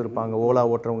டிரைவர்ஸ் இருப்பாங்க, ஓலா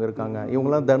ஓட்டுறவங்க இருக்காங்க.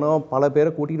 இவங்களாம் தினம் பல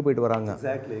பேரை கூட்டிகிட்டு போயிட்டு வராங்க.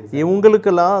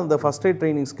 இவங்களுக்கெல்லாம் அந்த ஃபர்ஸ்ட் எய்ட்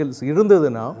ட்ரைனிங் ஸ்கில்ஸ்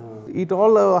இருந்ததுன்னா it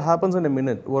all happens in a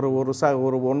minute. ஒரு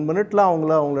 1 minute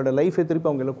அவங்களோட லைஃபை திருப்பி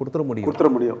அவங்கள கொடுத்துட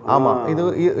முடியும். ஆமாம்.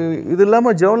 இது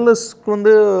இல்லாமல் ஜேர்னலிஸ்ட்க்கு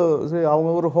வந்து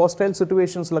அவங்க ஒரு ஹாஸ்டைல்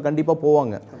சுச்சுவேஷன்ஸில் கண்டிப்பாக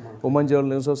போவாங்க. உமன்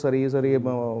ஜேர்னலிஸ்டும் சரி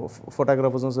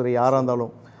ஃபோட்டோகிராஃபர்ஸும் சரி யாராக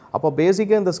இருந்தாலும். அப்போ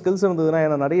பேசிக்காக இந்த ஸ்கில்ஸ் இருந்ததுன்னா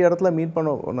ஏன்னா நிறைய இடத்துல மீட்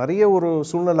பண்ண நிறைய ஒரு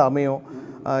சூழ்நிலை அமையும்.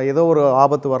 ஏதோ ஒரு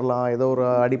ஆபத்து வரலாம், ஏதோ ஒரு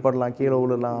அடிப்படலாம், கீழே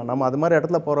விழலாம். நம்ம அது மாதிரி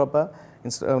இடத்துல போகிறப்ப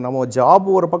நம்ம ஜாப்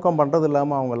ஒரு பக்கம் பண்ணுறது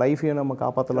இல்லாமல் அவங்க லைஃப்பையும் நம்ம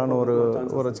காப்பாற்றலான்னு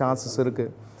ஒரு சான்சஸ்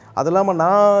இருக்குது. அது இல்லாமல்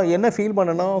நான் என்ன ஃபீல்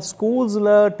பண்ணேன்னா, ஸ்கூல்ஸில்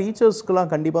டீச்சர்ஸ்க்கெலாம்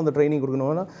கண்டிப்பாக அந்த ட்ரைனிங்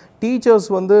கொடுக்கணும். ஏன்னா டீச்சர்ஸ்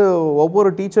வந்து ஒவ்வொரு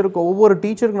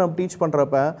டீச்சருக்கு நம்ம டீச்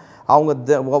பண்ணுறப்ப அவங்க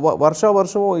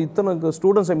வருஷம் இத்தனை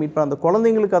ஸ்டூடெண்ட்ஸை மீட் பண்ண அந்த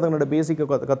குழந்தைங்களுக்கு அதனோட பேசிக்கை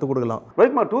கற்றுக் கொடுக்கலாம்.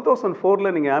 ரைட்மா,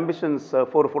 2004 நீங்கள் ஆம்பிஷன்ஸ்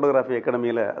ஃபார் ஃபோட்டோகிராஃபி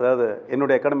அகாடமியில், அதாவது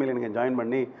என்னுடைய அகாடமியில் நீங்கள் ஜாயின்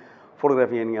பண்ணி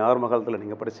ஃபோட்டோகிராஃபியை நீங்கள் ஆரம்ப காலத்தில்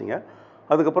நீங்கள் படிச்சிங்க.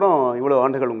 அதுக்கப்புறம் இவ்வளோ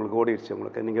ஆண்டுகள் உங்களுக்கு ஓடிடுச்சு.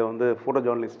 நீங்கள் வந்து ஃபோட்டோ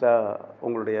ஜேர்னலிஸ்ட்டாக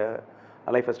உங்களுடைய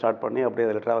லைஃப்பை ஸ்டார்ட் பண்ணி அப்படியே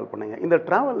அதில் ட்ராவல் பண்ணீங்க. இந்த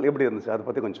ட்ராவல் எப்படி இருந்துச்சு, அதை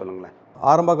பற்றி கொஞ்சம் சொல்லுங்களேன்.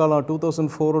 ஆரம்ப காலம்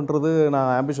 2004ன்றது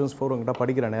நான் ஆம்பிஷன்ஸ் 4 உங்கள்கிட்ட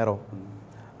படிக்கிற நேரம்.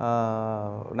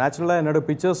 நேச்சுரலாக என்னோடய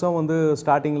பிக்சர்ஸும் வந்து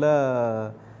ஸ்டார்டிங்கில்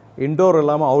இன்டோர்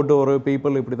இல்லாமல் அவுட்டோரு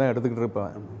பீப்புள் இப்படி தான் எடுத்துக்கிட்டு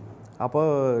இருப்பேன். அப்போ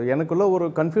எனக்குள்ளே ஒரு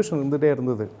கன்ஃபியூஷன் இருந்துகிட்டே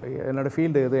இருந்தது, என்னோடய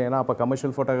ஃபீல்டு எது. ஏன்னா அப்போ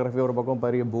கமர்ஷியல் ஃபோட்டோகிராஃபி ஒரு பக்கம்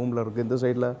பெரிய பூமில் இருக்குது, இந்த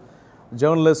சைடில்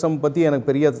ஜேர்னலிசம் பற்றி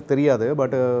எனக்கு தெரியாது.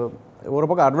 பட் ஒரு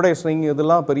பக்கம் அட்வர்டைஸிங்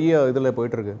இதெல்லாம் பெரிய இதில்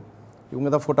போயிட்டுருக்கு. இவங்க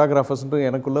தான் ஃபோட்டோகிராஃபர்ஸ்ன்ட்டு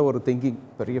எனக்குள்ளே ஒரு திங்கிங்,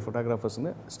 பெரிய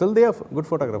ஃபோட்டோகிராஃபர்ஸ்னு. Still they are good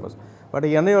photographers. But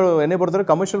என்னை பொறுத்தவரை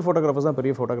கமர்ஷியல் ஃபோட்டோகிராஃபர்ஸ் தான்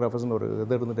பெரிய ஃபோட்டோகிராஃபர்ஸ்னு ஒரு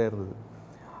இது இருந்துகிட்டே இருந்தது.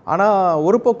 ஆனால்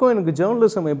ஒரு பக்கம் எனக்கு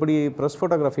ஜேர்னலிசம் எப்படி ப்ரெஸ்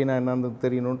ஃபோட்டோகிராஃபினா என்னன்னு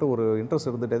தெரியணுன்ட்டு ஒரு இன்ட்ரெஸ்ட்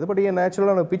இருந்துகிட்டே. பட் என்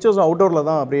நேச்சுரலான பிக்சர்ஸ் அவுட்டோரில்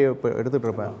தான் அப்படியே எடுத்துகிட்டு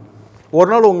இருப்பேன். ஒரு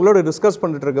நாள் உங்களோட டிஸ்கஸ்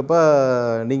பண்ணிட்டு இருக்கப்ப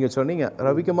நீங்கள் சொன்னீங்க,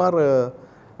 ரவிக்குமார்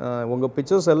உங்கள்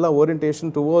பிக்சர்ஸ் எல்லாம்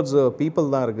ஓரியன்டேஷன் டுவோர்ட்ஸ்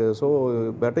பீப்புள் தான் இருக்குது, so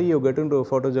better you get in to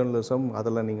photo journalism,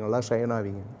 அதில் நீங்கள் நல்லா ஷைன்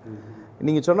ஆவீங்க.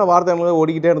 நீங்கள் சொன்ன வார்த்தை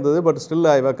ஓடிக்கிட்டே இருந்தது. பட் ஸ்டில்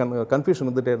கன்ஃபியூஷன்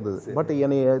இருந்துகிட்டே இருந்தது. பட்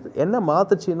என்னை என்ன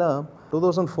மாற்றுச்சுன்னா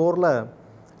 2004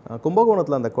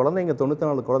 கும்பகோணத்தில் அந்த குழந்தைங்க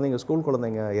 94 குழந்தைங்க ஸ்கூல்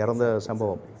குழந்தைங்க இறந்த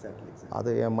சம்பவம் அது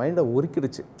என் மைண்டை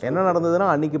உருக்கிடுச்சு. என்ன நடந்ததுன்னா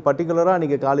அன்றைக்கி பர்டிகுலராக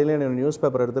அன்றைக்கி காலையில் என்னோடய நியூஸ்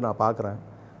பேப்பர் எடுத்து நான் பார்க்குறேன்.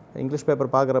 இங்கிலீஷ் பேப்பர்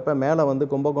பார்க்குறப்ப மேலே வந்து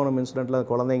கும்பகோணம் இன்சிடெண்ட்டில்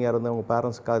குழந்தைங்க இறந்து அவங்க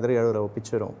பேரண்ட்ஸ் கதறி எழுதுகிற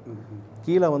பிக்சரும்,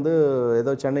 கீழே வந்து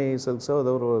ஏதோ சென்னை சில்க்ஸோ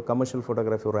ஏதோ ஒரு கமர்ஷியல்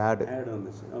ஃபோட்டோகிராஃபி ஒரு ஆடு,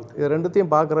 இது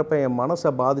ரெண்டுத்தையும் பார்க்குறப்ப என்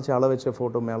மனசை பாதித்து அள வச்ச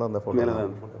ஃபோட்டோ மேலே அந்த ஃபோட்டோ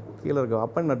கீழே இருக்கும்.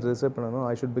 அப்போ நான் டிசைட் பண்ணணும்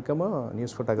I should become a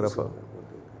news photographer.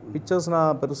 Pictures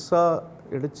நான் பெருசாக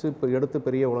எடுத்து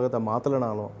பெரிய உலகத்தை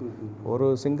மாற்றலைனாலும்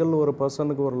ஒரு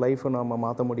பர்சனுக்கு ஒரு லைஃப்பை நம்ம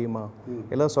மாற்ற முடியுமா,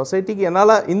 இல்லை சொசைட்டிக்கு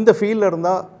என்னால் இந்த ஃபீல்டில்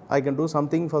இருந்தால் I can do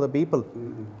something for the people,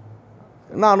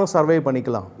 நானும் சர்வை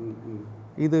பண்ணிக்கலாம்.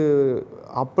 இது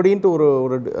அப்படின்ட்டு ஒரு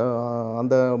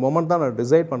அந்த மொமெண்ட் தான் நான்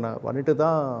டிசைட் பண்ணிட்டு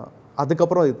தான்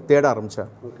அதுக்கப்புறம் இது தேட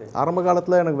ஆரம்பித்தேன். ஆரம்ப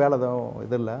காலத்தில் எனக்கு வேலை தான்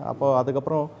இது இல்லை. அப்போ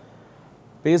அதுக்கப்புறம்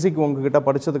பேசிக் உங்ககிட்ட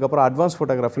படித்ததுக்கப்புறம் அட்வான்ஸ்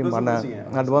ஃபோட்டோகிராஃபியும் பண்ணேன்.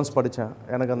 அட்வான்ஸ் படித்தேன்.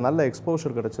 எனக்கு நல்ல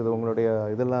எக்ஸ்போஷர் கிடச்சிது. உங்களுடைய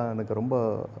இதெல்லாம் எனக்கு ரொம்ப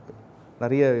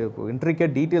நிறைய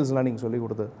இன்ட்ரிகேட் டீட்டெயில்ஸ்லாம் நீங்கள் சொல்லி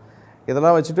கொடுத்து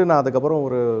இதெல்லாம் வச்சுட்டு நான் அதுக்கப்புறம்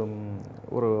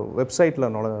ஒரு வெப்சைட்டில்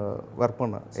ஒர்க்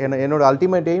பண்ணேன். என்னோட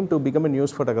ultimate aim to become a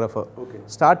news photographer.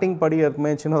 Starting படி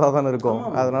எப்பவுமே சின்னதாக தானே இருக்கும்.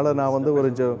 அதனால் நான் வந்து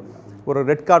ஒரு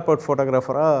ரெட் கார்பெட்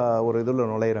ஃபோட்டோகிராஃபராக ஒரு இதில்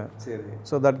நுழையிறேன்.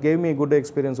 So that gave me good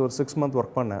experience. ஒரு 6 month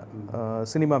ஒர்க் பண்ணேன்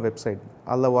சினிமா வெப்சைட்.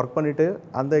 அதில் ஒர்க் பண்ணிவிட்டு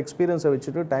அந்த எக்ஸ்பீரியன்ஸை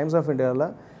வச்சுட்டு டைம்ஸ் ஆஃப்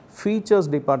இந்தியாவில் ஃபீச்சர்ஸ்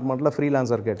டிபார்ட்மெண்ட்டில்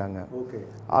ஃப்ரீலான்சர் கேட்டாங்க.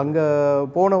 அங்கே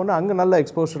போனவுடனே அங்கே நல்ல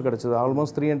எக்ஸ்போஷர் கிடச்சிது.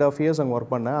 ஆல்மோஸ்ட் 3.5 years அங்கே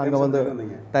ஒர்க் பண்ணேன். அங்கே வந்து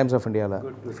டைம்ஸ் ஆஃப் இந்தியாவில்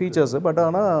ஃபீச்சர்ஸு, பட்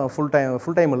ஆனால்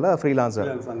ஃபுல் டைம் இல்லை,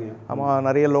 ஃப்ரீலான்சர். ஆமாம்,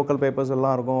 நிறைய லோக்கல் பேப்பர்ஸ்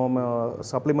எல்லாம் இருக்கும்,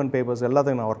 சப்ளிமெண்ட் பேப்பர்ஸ்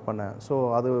எல்லாத்தையும் நான் ஒர்க் பண்ணேன். ஸோ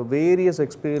அது வேரியஸ்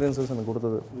எக்ஸ்பீரியன்ஸஸ் எனக்கு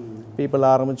கொடுத்தது.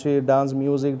 பீப்புள் ஆரம்பித்து dance,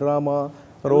 music, drama,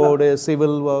 road,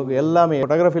 civil work எல்லாமே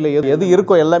ஃபோட்டோகிராஃபியில் எது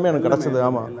இருக்கோ எல்லாமே எனக்கு கிடச்சிது.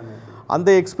 ஆமாம், அந்த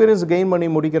எக்ஸ்பீரியன்ஸ் கெயின் பண்ணி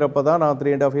முடிக்கிறப்ப தான் நான்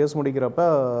 3.5 years முடிக்கிறப்ப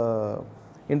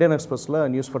இந்தியன் எக்ஸ்பிரஸில்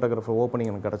நியூஸ் ஃபோட்டோகிராஃபர்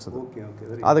ஓப்பனிங் எனக்கு கிடச்சிது.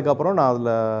 அதுக்கப்புறம் நான்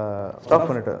அதில் ஸ்டாப்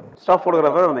பண்ணிவிட்டேன். ஸ்டாஃப்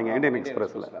ஃபோட்டோகிராஃபர் வந்தீங்க இந்தியன்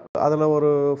எக்ஸ்பிரஸில். அதில்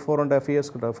ஒரு 4.5 years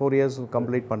கிட்ட 4 years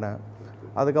கம்ப்ளீட் பண்ணேன்.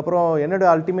 அதுக்கப்புறம் என்னோட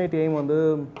அல்டிமேட் எய்ம் வந்து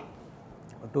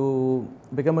to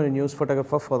become a news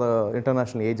photographer for the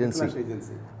international agency.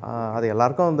 அது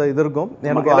எல்லாருக்கும் அந்த இது இருக்கும்.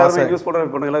 எனக்கு ஆசை நியூஸ்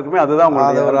ஃபோட்டோகிராஃபி பண்ண எல்லாருக்குமே அதுதான்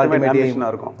ஒரு அல்டிமேட் எய்மாக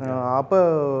இருக்கும். அப்போ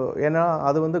ஏன்னா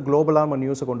அது வந்து குளோபலாக நம்ம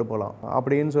நியூஸை கொண்டு போகலாம்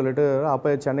அப்படின்னு சொல்லிட்டு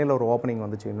அப்போ சென்னையில் ஒரு ஓப்பனிங்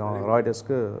வந்துச்சு இன்னும்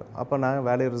ராய்டர்ஸ்க்கு. அப்போ நான்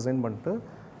வேலையை ரிசைன் பண்ணிட்டு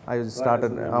ஐ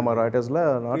ஸ்டார்டட். ஆமாம், ராய்டர்ஸில்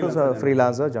நாட்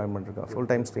ஃப்ரீலான்ஸாக ஜாயின் பண்ணிருக்கேன்.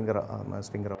 Full time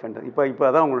ஸ்டிங்கராக. இப்போ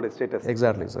அதான் உங்களுடைய status.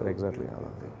 Exactly sir, exactly.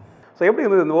 So எப்படி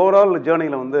இருந்தது இந்த ஓவரால்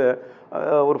ஜேர்னியில் வந்து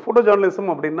ஒரு ஃபோட்டோ ஜேர்னலிசம்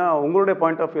அப்படின்னா உங்களுடைய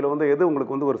பாயிண்ட் ஆஃப் வியூவில் வந்து எது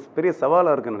உங்களுக்கு வந்து ஒரு பெரிய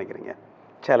சவாலாக இருக்குன்னு நினைக்கிறீங்க?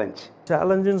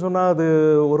 சேலஞ்சுன்னு சொன்னால் அது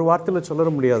ஒரு வார்த்தையில்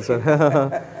சொல்ல முடியாது சார்.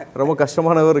 ரொம்ப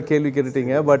கஷ்டமான ஒரு கேள்வி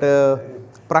கேட்டுட்டீங்க. பட்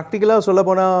ப்ராக்டிக்கலாக சொல்ல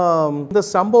போனால் இந்த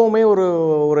சம்பவமே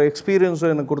ஒரு எக்ஸ்பீரியன்ஸ்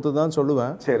எனக்கு கொடுத்து தான்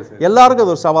சொல்லுவேன். எல்லாருக்கும்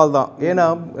அது ஒரு சவால் தான். ஏன்னா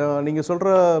நீங்கள்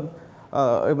சொல்கிற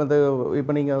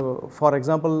இப்போ நீங்கள் ஃபார்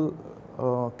எக்ஸாம்பிள்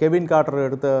கெவின் கார்ட்டர்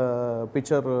எடுத்த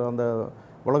பிக்சர், அந்த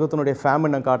உலகத்தினுடைய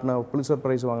ஃபேமினை காட்டின புலிட்சர்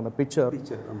ப்ரைஸ் வாங்கின பிக்சர்.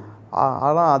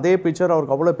 ஆனால் அதே பிக்சர்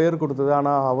அவருக்கு அவ்வளோ பேர் கொடுத்தது.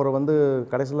 ஆனால் அவர் வந்து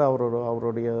கடைசியில்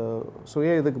அவருடைய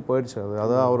சுய இதுக்கு போயிடுச்சு.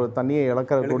 அதாவது அவர் தண்ணியை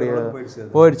இழக்கக்கூடிய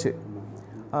போயிடுச்சு.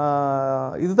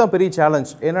 இதுதான் பெரிய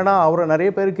சேலஞ்ச். என்னென்னா அவரை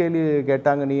நிறைய பேர் கேள்வி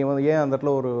கேட்டாங்க, நீ வந்து ஏன் அந்த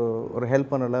இடத்துல ஒரு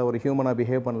ஹெல்ப் பண்ணலை, ஒரு ஹியூமனாக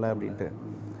பிஹேவ் பண்ணலை அப்படின்ட்டு.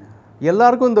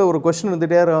 எல்லாருக்கும் இந்த ஒரு கொஸ்டின்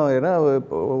வந்துகிட்டே இருக்கும். ஏன்னா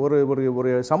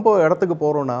ஒரு சம்பவ இடத்துக்கு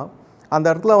போகிறோன்னா அந்த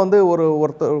இடத்துல வந்து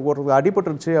ஒரு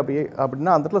அடிபட்டுருச்சு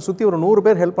அப்படின்னா அந்த இடத்துல சுற்றி ஒரு 100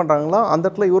 பேர் ஹெல்ப் பண்ணுறாங்களா, அந்த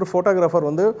இடத்துல இவர் ஃபோட்டோகிராஃபர்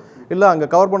வந்து இல்லை அங்கே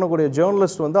கவர் பண்ணக்கூடிய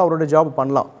ஜேர்னலிஸ்ட் வந்து அவருடைய ஜாப்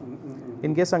பண்ணலாம்.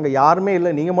 இன்கேஸ் அங்கே யாருமே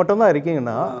இல்லை, நீங்கள் மட்டும்தான்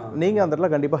இருக்கீங்கன்னா நீங்கள் அந்த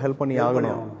இடத்துல கண்டிப்பாக ஹெல்ப் பண்ணி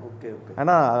ஆகணும்.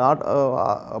 ஏன்னா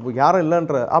யாரும்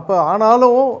இல்லைன்ற அப்போ.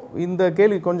 ஆனாலும் இந்த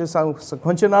கேள்வி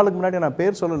கொஞ்ச நாளுக்கு முன்னாடி நான்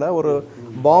பேர் சொல்லலை, ஒரு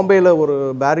பாம்பேயில் ஒரு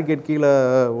பேரிகேட் கீழே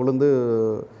விழுந்து,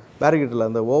 பேரிகேட்டில்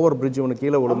அந்த ஓவர் பிரிட்ஜ் ஒன்று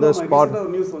கீழே விழுந்து ஸ்பாட்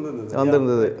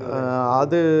வந்துருந்தது.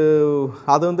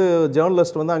 அது வந்து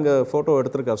ஜேர்னலிஸ்ட் வந்து அங்கே ஃபோட்டோ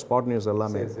எடுத்திருக்கார், ஸ்பாட் நியூஸ்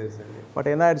எல்லாமே. பட்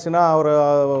என்ன ஆயிடுச்சுன்னா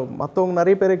மற்றவங்க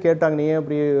நிறைய பேர் கேட்டாங்க, நீ ஏன்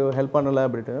இப்படி ஹெல்ப் பண்ணலை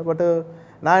அப்படின்ட்டு. பட்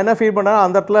நான் என்ன ஃபீல் பண்ணேன்,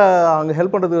 அந்த இடத்துல அங்கே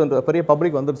ஹெல்ப் பண்ணுறது பெரிய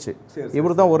பப்ளிக் வந்துருச்சு.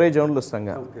 இவர் தான் ஒரே ஜேர்னலிஸ்ட்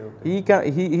அங்கே.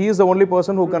 he is the only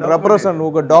person who can represent,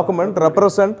 who can document,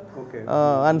 represent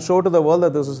and show to the world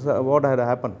that this is what had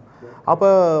happened. அப்போ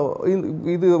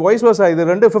இது வாய்ஸ் வர்ஸா, இது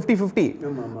 50-50.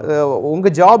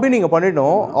 உங்கள் ஜாபையும் நீங்கள்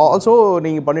பண்ணிடணும், ஆல்சோ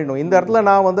நீங்கள் பண்ணிடணும். இந்த இடத்துல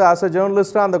நான் வந்து ஆஸ் அ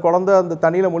ஜேர்னலிஸ்ட்டாக அந்த குழந்தை அந்த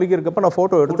தண்ணியில் முழுகிருக்கப்போ நான்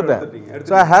ஃபோட்டோ எடுத்துட்டேன்.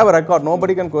 So I have record,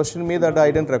 nobody can question me that I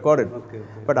tent record it.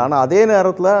 But ஆனால் அதே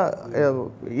நேரத்தில்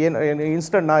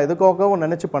இன்ஸ்டன்ட் நான் எதுக்காகவும்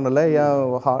நினச்சி பண்ணலை.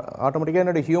 ஆட்டோமேட்டிக்காக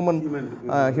என்னுடைய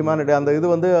ஹியூமனிட்டி அந்த இது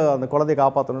வந்து அந்த குழந்தையை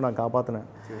காப்பாற்றணும், நான் காப்பாற்றினேன்.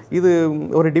 இது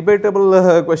ஒரு டிபேட்டபிள்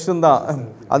கொஸ்டின் தான்.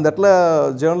 அந்த இடத்துல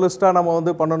ஜேர்னலிஸ்ட்டாக நம்ம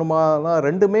வந்து பண்ணணுமா,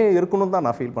 ரெண்டுமே இருக்கணும் தான்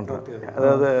நான் ஃபீல் பண்ணுறேன்.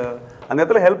 அதாவது அந்த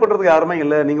இடத்துல ஹெல்ப் பண்ணுறதுக்கு யாருமே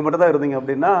இல்லை, நீங்கள் மட்டும் தான் இருந்தீங்க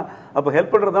அப்படின்னா அப்போ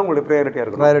ஹெல்ப் பண்ணுறது தான் உங்களுக்கு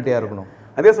ப்ரையாரிட்டியாக இருக்கணும்.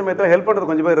 அதே சமயத்தில் ஹெல்ப் பண்ணுறது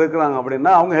கொஞ்சம் பேர் இருக்கிறாங்க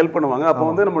அப்படின்னா அவங்க ஹெல்ப் பண்ணுவாங்க. அப்போ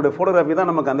வந்து நம்மளுடைய ஃபோட்டோகிராஃபி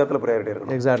தான் நமக்கு அந்த இடத்துல ப்ரையாரிட்டி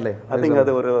இருக்கும். எக்ஸாக்ட்லி. ஐ திங்க்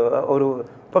அது ஒரு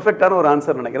பர்ஃபெக்டான ஒரு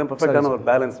ஆன்சர் நினைக்கிறேன், பர்ஃபெக்டான ஒரு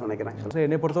பேலன்ஸ் நினைக்கிறேன்.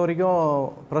 என்னை பொறுத்த வரைக்கும்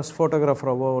ப்ரெஸ்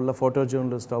ஃபோட்டோகிராஃபராகவோ இல்லை ஃபோட்டோ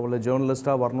ஜேர்னலிஸ்ட்டாவோ இல்லை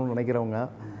ஜேர்னலிஸ்ட்டாக வரணும்னு நினைக்கிறவங்க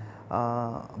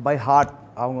பை ஹார்ட்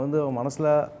அவங்க வந்து மனசில்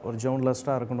ஒரு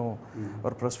ஜேர்னலிஸ்ட்டாக இருக்கணும்,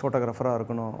 ஒரு ப்ரெஸ் ஃபோட்டோகிராஃபராக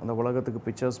இருக்கணும், அந்த உலகத்துக்கு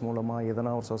பிக்சர்ஸ் மூலமாக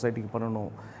எதனா ஒரு சொசைட்டிக்கு பண்ணணும்,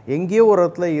 எங்கேயோ ஒரு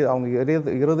இடத்துல அவங்க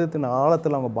இருதயத்தின்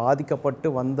ஆழத்தில் அவங்க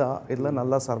பாதிக்கப்பட்டு வந்தால் இதில்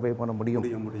நல்லா சர்வை பண்ண முடியும்.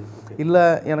 இல்லை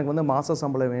எனக்கு வந்து மாத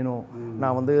சம்பளம் வேணும்,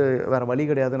 நான் வந்து வேறு வழி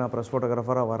கிடையாது, நான் ப்ரெஸ்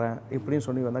ஃபோட்டோகிராஃபராக வரேன் இப்படின்னு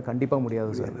சொல்லி வந்தால் கண்டிப்பாக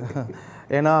முடியாது சார்.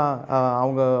 ஏன்னா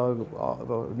அவங்க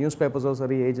நியூஸ் பேப்பர்ஸோ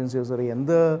சரி ஏஜென்சியோ சரி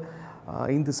எந்த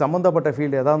இந்த சம்மந்தப்பட்ட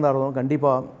ஃபீல்டு எதாக இருந்தாலும்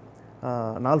கண்டிப்பாக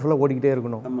நாள் ஃபுல்லாக ஓடிக்கிட்டே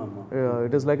இருக்கணும்.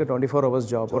 It is like 24 hours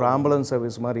job. ஒரு ஆம்புலன்ஸ்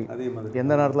சர்வீஸ் மாதிரி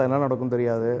எந்த நேரத்தில் என்ன நடக்கும்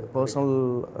தெரியாது. பர்சனல்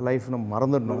லைஃப் நம்ம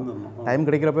மறந்துடணும். டைம்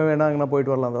கிடைக்கிறப்ப வேணா எங்கன்னா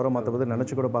போயிட்டு வரலாம் தவிர மற்றபடி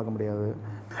நினச்சி கூட பார்க்க முடியாது.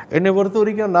 என்னை பொறுத்த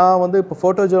வரைக்கும் நான் வந்து இப்போ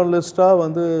ஃபோட்டோ ஜேர்னலிஸ்ட்டாக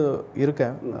வந்து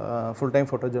இருக்கேன், full time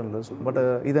photo journalist. But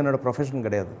இது என்னோடய ப்ரொஃபஷன்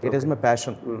கிடையாது. It is my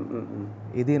passion.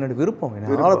 இது என்னோட விருப்பம்.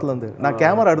 என் காலத்துலேருந்து நான்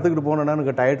கேமரா எடுத்துக்கிட்டு போனேன்னா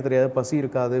எனக்கு டயர்ட் தெரியாது, பசி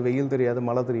இருக்காது, வெயில் தெரியாது,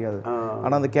 மழை தெரியாது.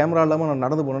 ஆனால் அந்த கேமரா இல்லாமல் நான்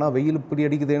நடந்து போனேன்னா வெயில் இப்படி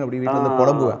அடிக்குதுன்னு அப்படி வந்து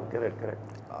புலம்புவேன்.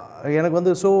 எனக்கு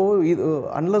வந்து ஸோ இது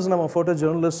அன்லஸ் நம்ம ஃபோட்டோ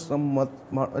ஜேர்னலிஸ்ட்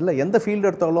இல்லை எந்த ஃபீல்டு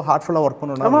எடுத்தாலும் ஹார்ட்ஃபுல்லாக ஒர்க்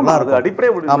பண்ணணும் நல்லா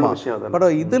இருக்கும். ஆமாம். பட்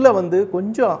இதில் வந்து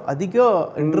கொஞ்சம் அதிக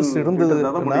இன்ட்ரெஸ்ட்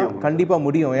இருந்ததுன்னா கண்டிப்பாக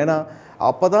முடியும். ஏன்னா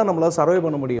அப்போ தான் நம்மளால் சர்வை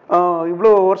பண்ண முடியும்.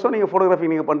 இவ்வளோ வருஷம் நீங்கள்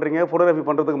ஃபோட்டோகிராஃபி நீங்கள் பண்ணுறீங்க. ஃபோட்டோகிராஃபி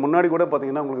பண்ணுறதுக்கு முன்னாடி கூட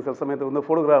பார்த்தீங்கன்னா உங்களுக்கு சில சமயத்தில் வந்து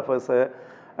ஃபோட்டோகிராஃபர்ஸு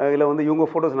இல்லை வந்து இவங்க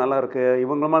ஃபோட்டோஸ் நல்லா இருக்குது,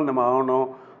 இவங்க மாதிரி நம்ம ஆகணும்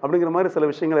அப்படிங்கிற மாதிரி சில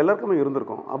விஷயங்கள் எல்லாருக்குமே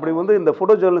இருந்திருக்கும். அப்படி வந்து இந்த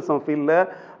ஃபோட்டோ ஜேர்னலிசம்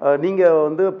ஃபீல்டில் நீங்கள்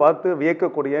வந்து பார்த்து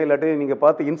வியக்கக்கூடிய இல்லாட்டி நீங்கள்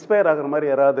பார்த்து இன்ஸ்பயர் ஆகிற மாதிரி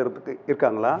யாராவது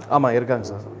இருக்காங்களா? ஆமாம் இருக்காங்க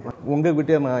சார். உங்கள்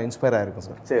கிட்டே நான் இன்ஸ்பயர் ஆகிருக்கேன்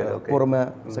சார். சரி, பொறுமை.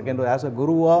 செகண்ட் ஆஸ் அ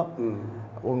குருவாக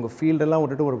உங்கள் ஃபீல்டெல்லாம்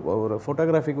விட்டுட்டு ஒரு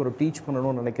ஃபோட்டோகிராஃபிக்கு ஒரு டீச்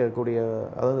பண்ணணும்னு நினைக்கக்கூடிய,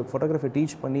 அதாவது ஃபோட்டோகிராஃபி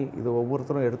டீச் பண்ணி இது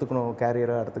ஒவ்வொருத்தரும் எடுத்துக்கணும்,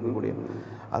 கேரியராக எடுத்துக்கக்கூடிய,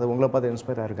 அது உங்களை பார்த்து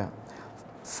இன்ஸ்பயர் ஆகிருக்கேன்.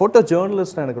 ஃபோட்டோ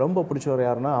ஜேர்னலிஸ்ட் எனக்கு ரொம்ப பிடிச்சவர்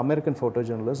யாருன்னா அமெரிக்கன் ஃபோட்டோ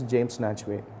ஜேர்னலிஸ்ட் ஜேம்ஸ்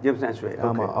நாச்வே.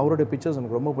 ஆமாம், அவருடைய பிக்சர்ஸ்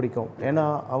எனக்கு ரொம்ப பிடிக்கும். ஏன்னா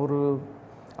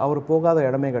அவர் போகாத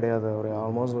இடமே கிடையாது. அவர்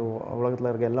ஆல்மோஸ்ட் உலகத்தில்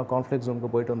இருக்க எல்லா கான்ஃப்ளிக்ட்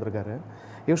ஜோனுக்கு போயிட்டு வந்திருக்காரு.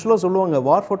 யூஸ்வலாக சொல்லுவாங்க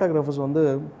வார் ஃபோட்டோகிராஃபர்ஸ்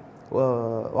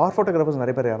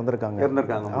நிறைய பேர் இறந்துருக்காங்க.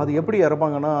 அது எப்படி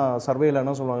இறப்பாங்கன்னா சர்வேல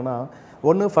என்ன சொல்லுவாங்கன்னா,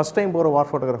 ஒன்று ஃபஸ்ட் டைம் போகிற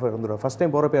வார் ஃபோட்டோகிராஃபர் இருந்துருவார், ஃபஸ்ட்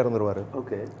டைம் போகிறப்ப இறந்துருவார்.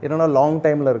 என்னன்னா லாங்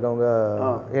டைமில் இருக்கவங்க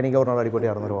என்னைக்கு ஒரு நாள்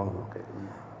அடிப்படி இறந்துருவாங்க.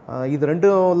 இது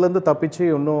ரெண்டுலேருந்து தப்பிச்சு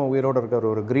இன்னும் உயிரோடு இருக்கார்.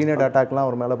 ஒரு கிரீனேட் அட்டாக்லாம்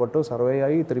அவர் மேலே பட்டு சர்வே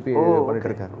ஆகி திருப்பி பண்ணிட்டு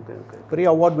இருக்காரு. பெரிய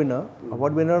அவார்ட்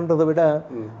வின்னர்ன்றதை விட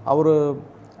அவர்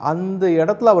அந்த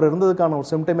இடத்துல அவர் இருந்ததுக்கான ஒரு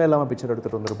சிம்டமே இல்லாமல் பிக்சர்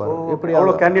எடுத்துகிட்டு வந்திருப்பாரு. எப்படி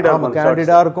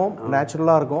கேண்டிடாக இருக்கும்,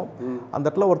 நேச்சுரலாக இருக்கும். அந்த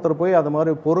இடத்துல ஒருத்தர் போய் அது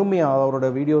மாதிரி பொறுமையாக, அவரோட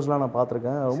வீடியோஸ்லாம் நான்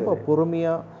பார்த்துருக்கேன், ரொம்ப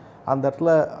பொறுமையாக அந்த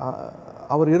இடத்துல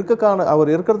அவர்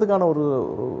இருக்கிறதுக்கான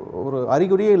ஒரு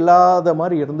அறிகுறியே இல்லாத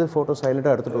மாதிரி இருந்து ஃபோட்டோ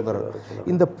சைலண்ட்டாக எடுத்துகிட்டு வந்தார்.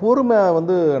 இந்த பொறுமை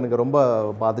வந்து எனக்கு ரொம்ப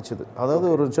பாதிச்சுது. அதாவது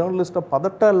ஒரு ஜேர்னலிஸ்ட்டை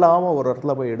பதட்டம் இல்லாமல் ஒரு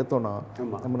இடத்துல போய் எடுத்தோன்னா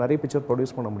நம்ம நிறைய பிக்சர்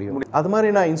ப்ரொடியூஸ் பண்ண முடியும். அது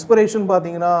மாதிரி நான் இன்ஸ்பிரேஷன்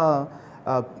பார்த்தீங்கன்னா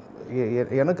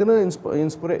எனக்குன்னு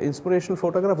இன்ஸ்பிரேஷனல்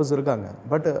ஃபோட்டோகிராஃபர்ஸ் இருக்காங்க.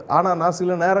 பட் ஆனால் நான்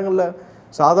சில நேரங்களில்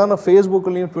சாதாரண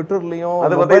ஃபேஸ்புக்லேயும் ட்விட்டர்லேயும்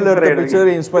மொபைலில் எடுத்த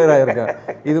பிக்சர் இன்ஸ்பயர் ஆகிருக்கேன்.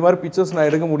 இது மாதிரி பிக்சர்ஸ் நான்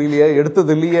எடுக்க முடியலையே,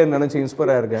 எடுத்தது இல்லையே நினச்சி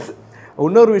இன்ஸ்பயர் ஆகிருக்கேன்.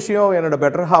 இன்னொரு விஷயம், என்னோட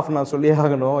பெட்டர் ஹாஃப் நான் சொல்லி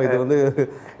ஆகணும். இது வந்து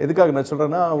எதுக்காக நான்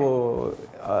சொல்கிறேன்னா,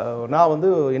 நான் வந்து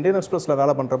இந்தியன் எக்ஸ்பிரஸில்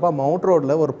வேலை பண்ணுறப்ப மவுண்ட்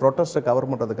ரோடில் ஒரு ப்ரொட்டஸ்ட்டை கவர்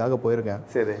பண்ணுறதுக்காக போயிருக்கேன்.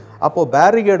 சரி, அப்போது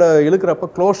பேரிகேடை இழுக்கிறப்ப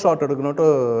க்ளோஸ் ஷாட் எடுக்கணும்ட்டு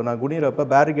நான் குனிறப்ப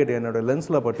பேரிகேட் என்னோட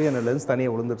லென்ஸில் பட்டு என்னோட லென்ஸ்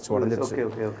தனியாக விழுந்துருச்சு, உடஞ்சிருச்சு.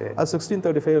 அது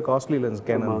 1635 costly lens,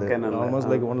 Canon,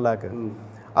 almost like 1 lakh.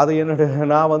 அது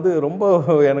நான் வந்து ரொம்ப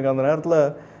எனக்கு அந்த நேரத்தில்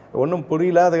ஒன்றும்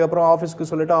புரியல. அதுக்கப்புறம் ஆஃபீஸ்க்கு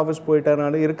சொல்லிவிட்டு ஆஃபீஸ் போயிட்டேன்.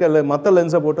 நான் இருக்கல மற்ற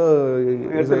லென்ஸை போட்டு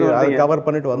கவர்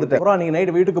பண்ணிட்டு வந்துட்டேன். அப்புறம் நீங்கள்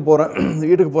நைட்டு வீட்டுக்கு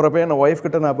போகிறப்ப என் ஒய்ஃப்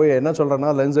கிட்ட நான் போய் என்ன சொல்கிறேன்னா,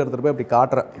 லென்ஸ் எடுத்துகிட்டு போய் அப்படி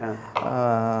காட்டுறேன்,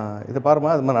 இது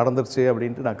பாருமா இது மாதிரி நடந்துருச்சு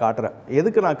அப்படின்ட்டு நான் காட்டுறேன்.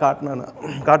 எதுக்கு நான்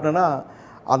காட்டினேன்னா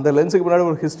அந்த லென்ஸுக்கு முன்னாடி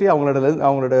ஒரு ஹிஸ்ட்ரி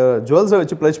அவங்களோட ஜுவல்ஸை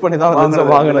வச்சு ப்ளச் பண்ணி தான் லென்ஸை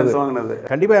வாங்கினது.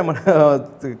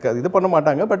 கண்டிப்பாக இது பண்ண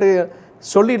மாட்டாங்க, பட்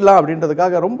சொல்லிடலாம்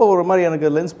அப்படின்றதுக்காக ரொம்ப ஒரு மாதிரி எனக்கு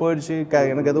லென்ஸ் போயிடுச்சு,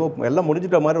 எனக்கு எதுவும் எல்லாம்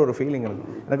முடிஞ்சிட்ட மாதிரி ஒரு ஃபீலிங்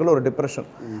எனக்குள்ள ஒரு டிப்ரெஷன்.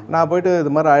 நான் போயிட்டு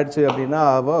இது மாதிரி ஆயிடுச்சு அப்படின்னா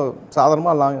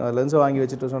சாதாரணமாக லென்ஸை வாங்கி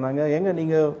வச்சுட்டு சொன்னாங்க, ஏங்க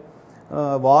நீங்கள்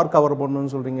வார் கவர்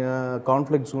பண்ணணும்னு சொல்கிறீங்க,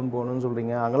 கான்ஃப்ளிக்ட் ஜோன் போகணும்னு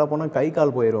சொல்கிறீங்க, அங்கெல்லாம் போனால் கை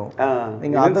கால் போயிடும்,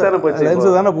 நீங்கள் அந்த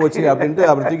லென்ஸு தானே போச்சு அப்படின்ட்டு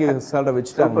அப்படி தூக்கி சால்ட்டை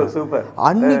வச்சுட்டாங்க.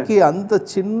 அன்னைக்கு அந்த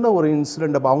சின்ன ஒரு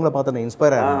இன்சிடென்ட் அவங்கள பார்த்து நான்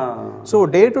இன்ஸ்பயர் ஆகிறேன். ஸோ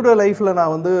டே டு டே லைஃப்பில்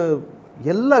நான் வந்து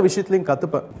எல்லா விஷயத்துலையும்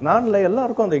கற்றுப்பேன். நான் இல்லை,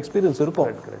 எல்லாருக்கும் அந்த எக்ஸ்பீரியன்ஸ்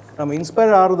இருக்கும். நம்ம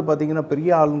இன்ஸ்பயர் ஆகிறது பார்த்தீங்கன்னா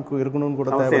பெரிய ஆளுக்கு இருக்கணும்னு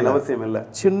கூட அவசியம் இல்லை.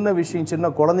 சின்ன விஷயம்,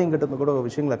 சின்ன குழந்தைங்க கிட்ட கூட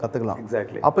விஷயங்களை கற்றுக்கலாம்.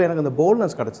 அப்போ எனக்கு அந்த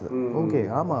போல்ட்னஸ் கிடச்சிது. ஓகே,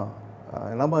 ஆமாம்,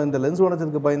 நம்ம இந்த லென்ஸ்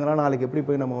உடச்சதுக்கு பயந்தனா நாளைக்கு எப்படி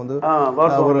போய் நம்ம வந்து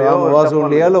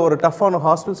ஒரு டஃப்பான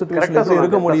ஹாஸ்டல் சிச்சுவேஷன்ல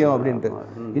இருக்க முடியும் அப்படின்ட்டு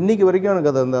இன்னைக்கு வரைக்கும்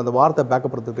எனக்கு அந்த வார்த்தை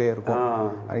பேக்கப் எடுத்துட்டே இருக்கும்.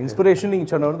 இன்ஸ்பிரேஷன் நீங்க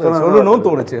சொல்லணும்னு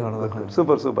தோணுச்சு.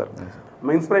 Super super.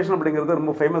 நம்ம இன்ஸ்பிரேஷன் அப்படிங்கிறது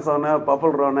ரொம்ப ஃபேமஸான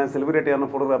பாப்புலரான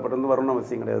செலிபிரிட்டியான ஃபோட்டோகிராஃபர் வந்து வரணும்னு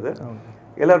அவசியம் கிடையாது,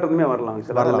 எல்லாத்துக்குமே வரலாம்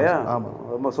இல்லையா?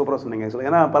 ரொம்ப சூப்பராக சொன்னீங்க.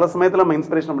 ஏன்னா பல சமயத்தில் நம்ம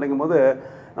இன்ஸ்பிரேஷன் அப்படிங்கும்போது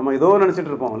நம்ம ஏதோ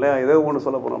நினச்சிட்டு இருப்போம் இல்லையா, ஏதோ ஒன்று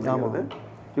சொல்ல போகிறோம் அப்படிங்கிறது.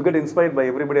 You get inspired by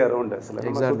everybody around us.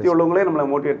 நம்ம சுற்றி உள்ளவங்களே நம்மளை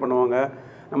மோட்டிவேட் பண்ணுவாங்க,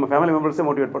 நம்ம ஃபேமிலி மெம்பர்ஸே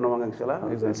மோட்டிவேட் பண்ணுவாங்க.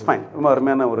 ஆக்சுவலாக இட்ஸ் ஃபைன். ரொம்ப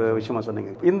அருமையான ஒரு விஷயமா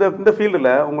சொன்னீங்க. இந்த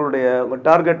ஃபீல்டில் உங்களுடைய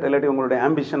டார்கெட் இல்லாட்டி உங்களுடைய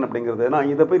ஆம்பிஷன் அப்படிங்கிறது,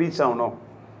 நான் இதை போய் ரீச் ஆகணும்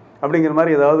அப்படிங்கிற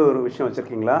மாதிரி ஏதாவது ஒரு விஷயம்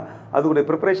வச்சுருக்கீங்களா? அதுக்குடைய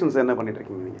ப்ரிப்பரேஷன்ஸ் என்ன பண்ணிட்டு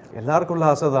இருக்கீங்க நீங்கள்? எல்லாருக்கும் உள்ள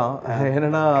ஆசை தான்.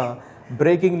 என்னென்னா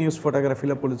பிரேக்கிங் நியூஸ்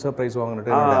ஃபோட்டோகிராஃபியில் புலிட்சர் ப்ரைஸ்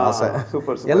வாங்கினது ஆசை.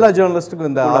 எல்லா ஜேர்னலிஸ்ட்டுக்கும்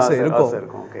இந்த ஆசை இருக்கும்.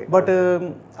 பட்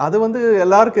அது வந்து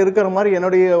எல்லாருக்கும் இருக்கிற மாதிரி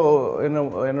என்னோட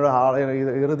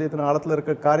இருதயத்தின் ஆழத்தில்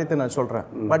இருக்க காரியத்தை நான் சொல்கிறேன்.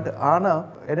 பட் ஆனால்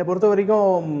என்னை பொறுத்த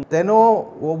வரைக்கும் தினம்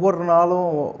ஒவ்வொரு நாளும்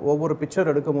ஒவ்வொரு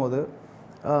பிக்சர் எடுக்கும் போது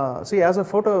ஆஸ் அ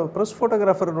ப்ரெஸ்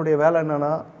ஃபோட்டோகிராஃபருடைய வேலை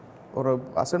என்னென்னா, ஒரு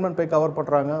அசைன்மெண்ட் போய் கவர்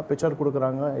பண்ணுறாங்க, பிக்சர்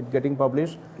கொடுக்குறாங்க, it getting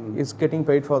publish, it's getting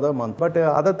paid for the month. But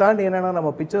அதை தாண்டி என்னென்னா,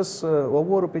 நம்ம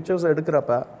ஒவ்வொரு பிக்சர்ஸ்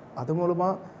எடுக்கிறப்ப அது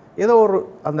மூலமாக ஏதோ ஒரு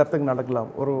அந்த இடத்துக்கு நடக்கலாம்,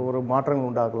 ஒரு மாற்றங்கள்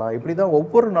உண்டாகலாம். இப்படி தான்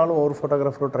ஒவ்வொரு நாளும் ஒவ்வொரு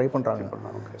ஃபோட்டோகிராஃபரும் ட்ரை பண்ணுறாங்க.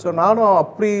 ஸோ நானும்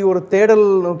அப்படி ஒரு தேடல்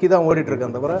நோக்கி தான்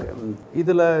ஓடிட்டுருக்கேன். தவிர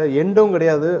இதில் எண்டும்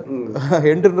கிடையாது,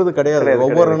 எண்டுன்றது கிடையாது.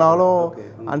 ஒவ்வொரு நாளும்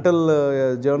until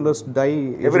journalist tie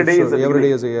everyday is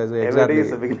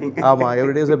ஆமாம்,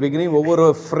 எவ்ரிடே இஸ் அ பிகினிங். ஒவ்வொரு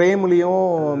ஃப்ரேம்லேயும்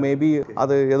மேபி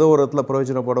அது ஏதோ ஒரு இடத்துல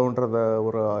பிரயோஜனப்படும்ன்றத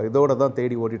ஒரு இதோட தான்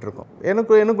தேடி ஓடிட்டுருக்கோம்.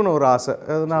 எனக்குன்னு ஒரு ஆசை,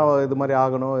 நான் இது மாதிரி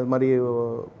ஆகணும், இது மாதிரி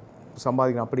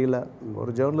சம்பாதிக்கணும். அப்படி இல்லை,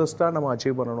 ஒரு ஜேர்னலிஸ்ட்டாக நம்ம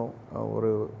அச்சீவ் பண்ணணும், ஒரு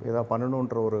எதாவது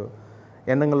பண்ணணுன்ற ஒரு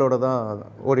எண்ணங்களோட தான்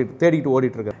தேடிட்டு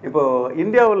ஓடிட்டுருக்கேன். இப்போது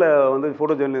இந்தியாவில் வந்து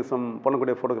ஃபோட்டோ ஜேர்னலிசம்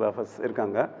பண்ணக்கூடிய ஃபோட்டோகிராஃபர்ஸ்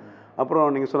இருக்காங்க.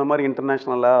 அப்புறம் நீங்கள் சொன்ன மாதிரி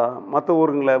இன்டர்நேஷ்னலாக மற்ற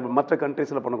ஊருங்களில் மற்ற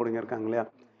கண்ட்ரீஸில் பண்ணக்கூடியவங்க இருக்காங்க இல்லையா?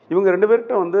 இவங்க ரெண்டு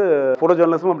பேர்கிட்ட வந்து ஃபோட்டோ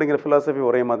ஜேர்னலிசம் அப்படிங்கிற ஃபிலாசபி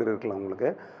ஒரே மாதிரி இருக்கலாம்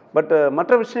உங்களுக்கு. பட்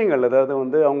மற்ற விஷயங்கள், அதாவது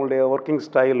வந்து அவங்களுடைய ஒர்க்கிங்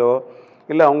ஸ்டைலோ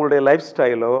இல்லை அவங்களுடைய லைஃப்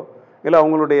ஸ்டைலோ இல்லை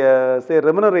அவங்களுடைய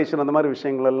ரெமுனரேஷன், அந்த மாதிரி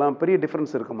விஷயங்கள் எல்லாம் பெரிய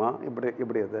டிஃப்ரென்ஸ் இருக்குமா?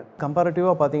 எப்படி அது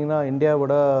கம்பேரிட்டிவாக பார்த்தீங்கன்னா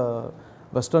இந்தியாவோட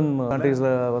வெஸ்டர்ன்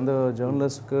கண்ட்ரீஸில் வந்து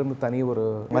ஜேர்னலிஸ்ட்டுக்குன்னு தனி ஒரு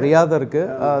மரியாதை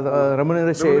இருக்குது,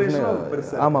 ரெமுனரேஷன்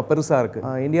ஆமாம் பெருசாக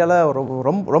இருக்குது. இந்தியாவில்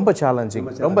ரொம்ப சேலஞ்சிங்.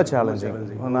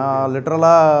 நான்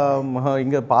லிட்ரலாக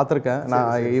இங்கே பார்த்துருக்கேன்.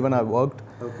 நான் ஈவன் ஐ ஒர்க்ட்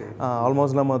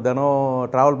ஆல்மோஸ்ட் நம்ம தினம்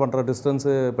ட்ராவல் பண்ணுற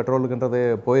டிஸ்டன்ஸு பெட்ரோலுக்குன்றதே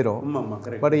போயிடும்.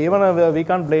 But even we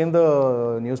can't blame the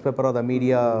news paper R the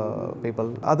media people.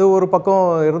 அது ஒரு பக்கம்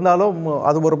இருந்தாலும்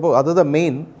அதுதான்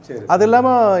மெயின். அது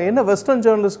இல்லாமல் என்ன வெஸ்டர்ன்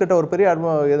ஜேர்னலிஸ்ட் கிட்ட ஒரு பெரிய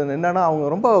என்னென்னா,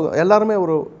 அவங்க ரொம்ப எல்லாருமே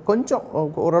கொஞ்சம்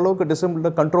ஓரளவுக்கு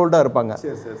டிசிப்ளின்டாக கண்ட்ரோல்டாக இருப்பாங்க.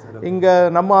 இங்கே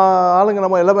நம்ம ஆளுங்க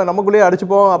நம்ம எல்லாமே நமக்குள்ளேயே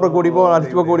அடிச்சுப்போம், அப்புறம்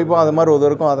கூடிப்போம் அது மாதிரி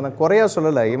இருக்கும். அதை நான் குறையா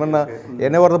சொல்லலை. ஈவன்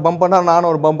என்ன ஒருத்தர் பம்ப் பண்ணால்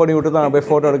நானும் ஒரு பம்ப் பண்ணி விட்டு தான் நான் போய்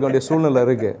ஃபோட்டோ எடுக்க வேண்டிய சூழ்நிலை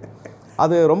இருக்குது.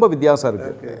 அது ரொம்ப வித்தியாசம்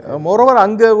இருக்குது. மோரோவர்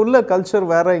அங்கே உள்ள கல்ச்சர்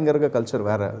வேறு, இங்கே இருக்க கல்ச்சர்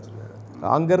வேறு.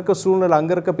 அங்கே இருக்க சூழ்நிலை,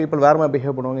 அங்கே இருக்க பீப்புள் வேறு மாதிரி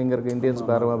பிஹேவ் பண்ணுவாங்க, இங்கே இருக்க இந்தியன்ஸ்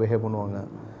வேறு மாதிரி பிஹேவ் பண்ணுவாங்க.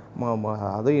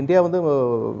 அது இந்தியா வந்து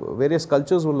வேரியஸ்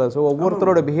கல்ச்சர்ஸ் உள்ள, ஸோ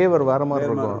ஒவ்வொருத்தரோட பிஹேவியர் வேறு மாதிரி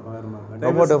இருக்கும்.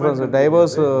 ரொம்ப டிஃப்ரென்ஸ்,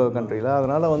 டைவர்ஸ் கண்ட்ரியில்.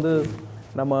 அதனால் வந்து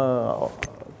நம்ம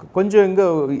கொஞ்சம் இங்கே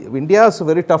India is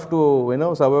very tough to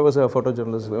survive as a photo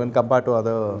journalist when compared to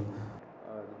other.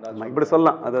 இப்படி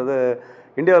சொல்லலாம். அதாவது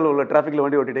இந்தியாவில் உள்ள டிராஃபிக்கில்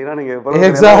வண்டி ஓட்டிட்டீங்கன்னா நீங்கள்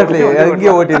எக்ஸாக்ட்லி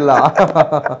எங்கேயும் ஓட்டிடலாம்.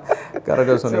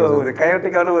 கரெக்டாக சொன்னீங்க. ஒரு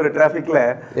கயோட்டிக்கான ஒரு டிராஃபிக்கில்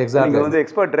நீங்கள் வந்து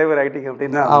எக்ஸ்பர்ட் டிரைவர் ஆகிட்டீங்க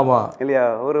அப்படின்னா, ஆமாம் இல்லையா,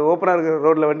 ஒரு ஓப்பனாக இருக்கிற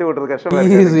ரோட்டில் வண்டி ஓட்டுறது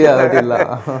கஷ்டமாக ஈஸியாக ஓட்டிடலாம்.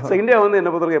 ஸோ இந்தியா வந்து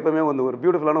என்ன பொறுத்தவரைக்கும் எப்பவுமே வந்து ஒரு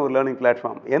பியூட்டிஃபுல்லான ஒரு லேர்னிங்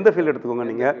பிளாட்ஃபார்ம். எந்த ஃபீல்டு எடுத்துக்கோங்க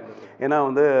நீங்கள். ஏன்னா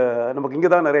வந்து நமக்கு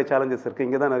இங்கே தான் நிறைய சேலஞ்சஸ் இருக்குது,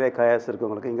 இங்கே தான் நிறைய கயாஸ் இருக்குது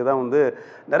உங்களுக்கு, இங்கே தான் வந்து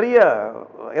நிறைய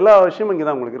எல்லா விஷயமும் இங்கே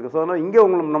தான் உங்களுக்கு இருக்குது. ஸோ அதனால் இங்கே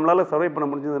நம்மளால் சர்வை பண்ண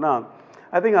முடிஞ்சதுன்னா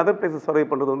ஐ திங்க் அதர் பிளேஸஸ் சர்வை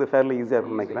பண்ணுறது வந்து ஃபேர்லி ஈஸியாக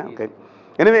இருக்கும்னு நினைக்கிறேன். ஓகே,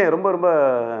 எனவே ரொம்ப ரொம்ப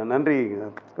நன்றி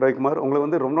ரவிக்குமார். உங்களை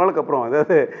வந்து ரொம்ப நாளுக்கு அப்புறம்,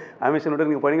 அதாவது அமேசான் விட்டு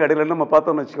நீங்கள் பணிக்கு அடையில நம்ம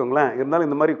பார்த்தோம்னு வச்சுக்கோங்களேன். இருந்தாலும்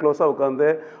இந்த மாதிரி க்ளோஸாக உட்காந்து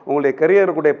உங்களுடைய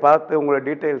கரியருக்குடைய பார்த்து உங்களுடைய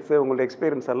டீட்டெயில்ஸு உங்களுடைய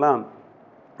எக்ஸ்பீரியன்ஸ் எல்லாம்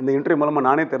இந்த இன்டர்வியூ மூலமாக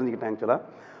நானே தெரிஞ்சுக்கிட்டேன் ஆக்சுவலாக.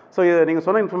 ஸோ இது நீங்கள்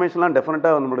சொன்ன இன்ஃபர்மேஷன்லாம்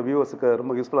டெஃபினட்டாக நம்மளோட வியூவர்ஸுக்கு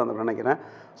ரொம்ப யூஸ்ஃபுல்லாக இருந்திருக்கும்னு நினைக்கிறேன்.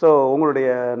 ஸோ உங்களுடைய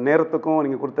நேரத்துக்கும்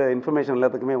நீங்கள் கொடுத்த இன்ஃபர்மேஷன்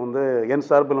எல்லாத்துக்குமே வந்து என்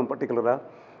சார்பிலும் பர்டிகுலராக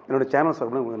என்னோட சேனல்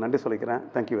சார்பிலும் உங்களுக்கு நன்றி சொல்லிக்கிறேன்.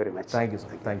 Thank you very much. Thank you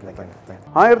sir. Thank you.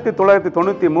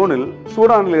 1993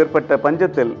 சூடானில் ஏற்பட்ட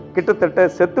பஞ்சத்தில் கிட்டத்தட்ட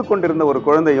செத்து கொண்டிருந்த ஒரு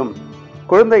குழந்தையும்,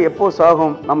 குழந்தை எப்போ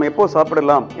சாகும், நம்ம எப்போ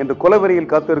சாப்பிடலாம் என்று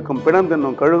கொலவெறியில் காத்திருக்கும்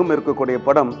பிணந்தென்னும் கழுகும் இருக்கக்கூடிய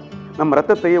படம் நம்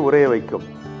ரத்தத்தையே உறைய வைக்கும்.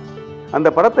 அந்த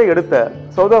படத்தை எடுத்த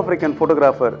south African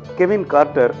photographer Kevin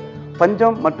Carter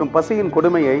பஞ்சம் மற்றும் பசியின்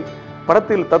கொடுமையை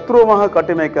படத்தில் தத்ரூபமாக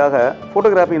காட்டியமைக்காக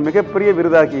ஃபோட்டோகிராஃபியின் மிகப்பெரிய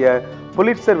விருதாகிய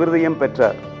புலிட்சர் விருதையும்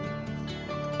பெற்றார்.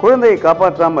 குழந்தையை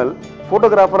காப்பாற்றாமல்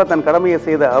ஃபோட்டோகிராஃபராக தன் கடமையை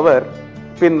செய்த அவர்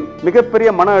பின் மிகப்பெரிய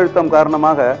மன அழுத்தம்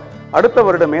காரணமாக அடுத்த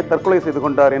வருடமே தற்கொலை செய்து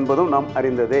கொண்டார் என்பதும் நாம்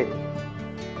அறிந்ததே.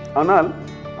 ஆனால்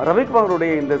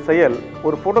ரவிக்குமாருடைய இந்த செயல்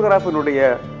ஒரு ஃபோட்டோகிராஃபினுடைய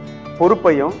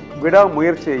பொறுப்பையும்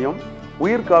விடாமுயற்சியையும்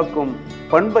உயிர் காக்கும்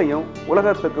பண்பையும்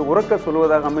உலகத்துக்கு உறக்க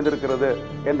சொல்வதாக அமைந்திருக்கிறது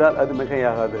என்றால் அது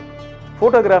மிகையாகாது.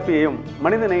 ஃபோட்டோகிராஃபியையும்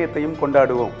மனித நேயத்தையும்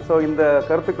கொண்டாடுவோம். ஸோ இந்த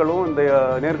கருத்துக்களும் இந்த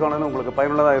நேர்காணலும் உங்களுக்கு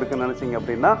பயனுள்ளதாக இருக்குன்னு நினச்சிங்க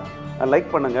அப்படின்னா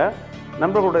லைக் பண்ணுங்கள்,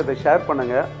 நண்பர்களோட இதை ஷேர்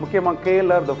பண்ணுங்கள். முக்கியமாக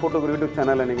KLR த ஃபோட்டோகிராஃபி யூடியூப்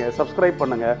சேனலை நீங்கள் சப்ஸ்கிரைப்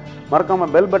பண்ணுங்கள்.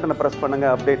 மறக்காமல் பெல் பட்டனை ப்ரெஸ்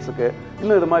பண்ணுங்கள் அப்டேட்ஸுக்கு.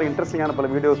 இன்னும் இது மாதிரி இன்ட்ரெஸ்டிங்கான பல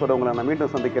வீடியோஸோட உங்களை நான்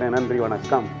மீண்டும் சந்திக்கிறேன். நன்றி,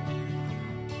 வணக்கம்.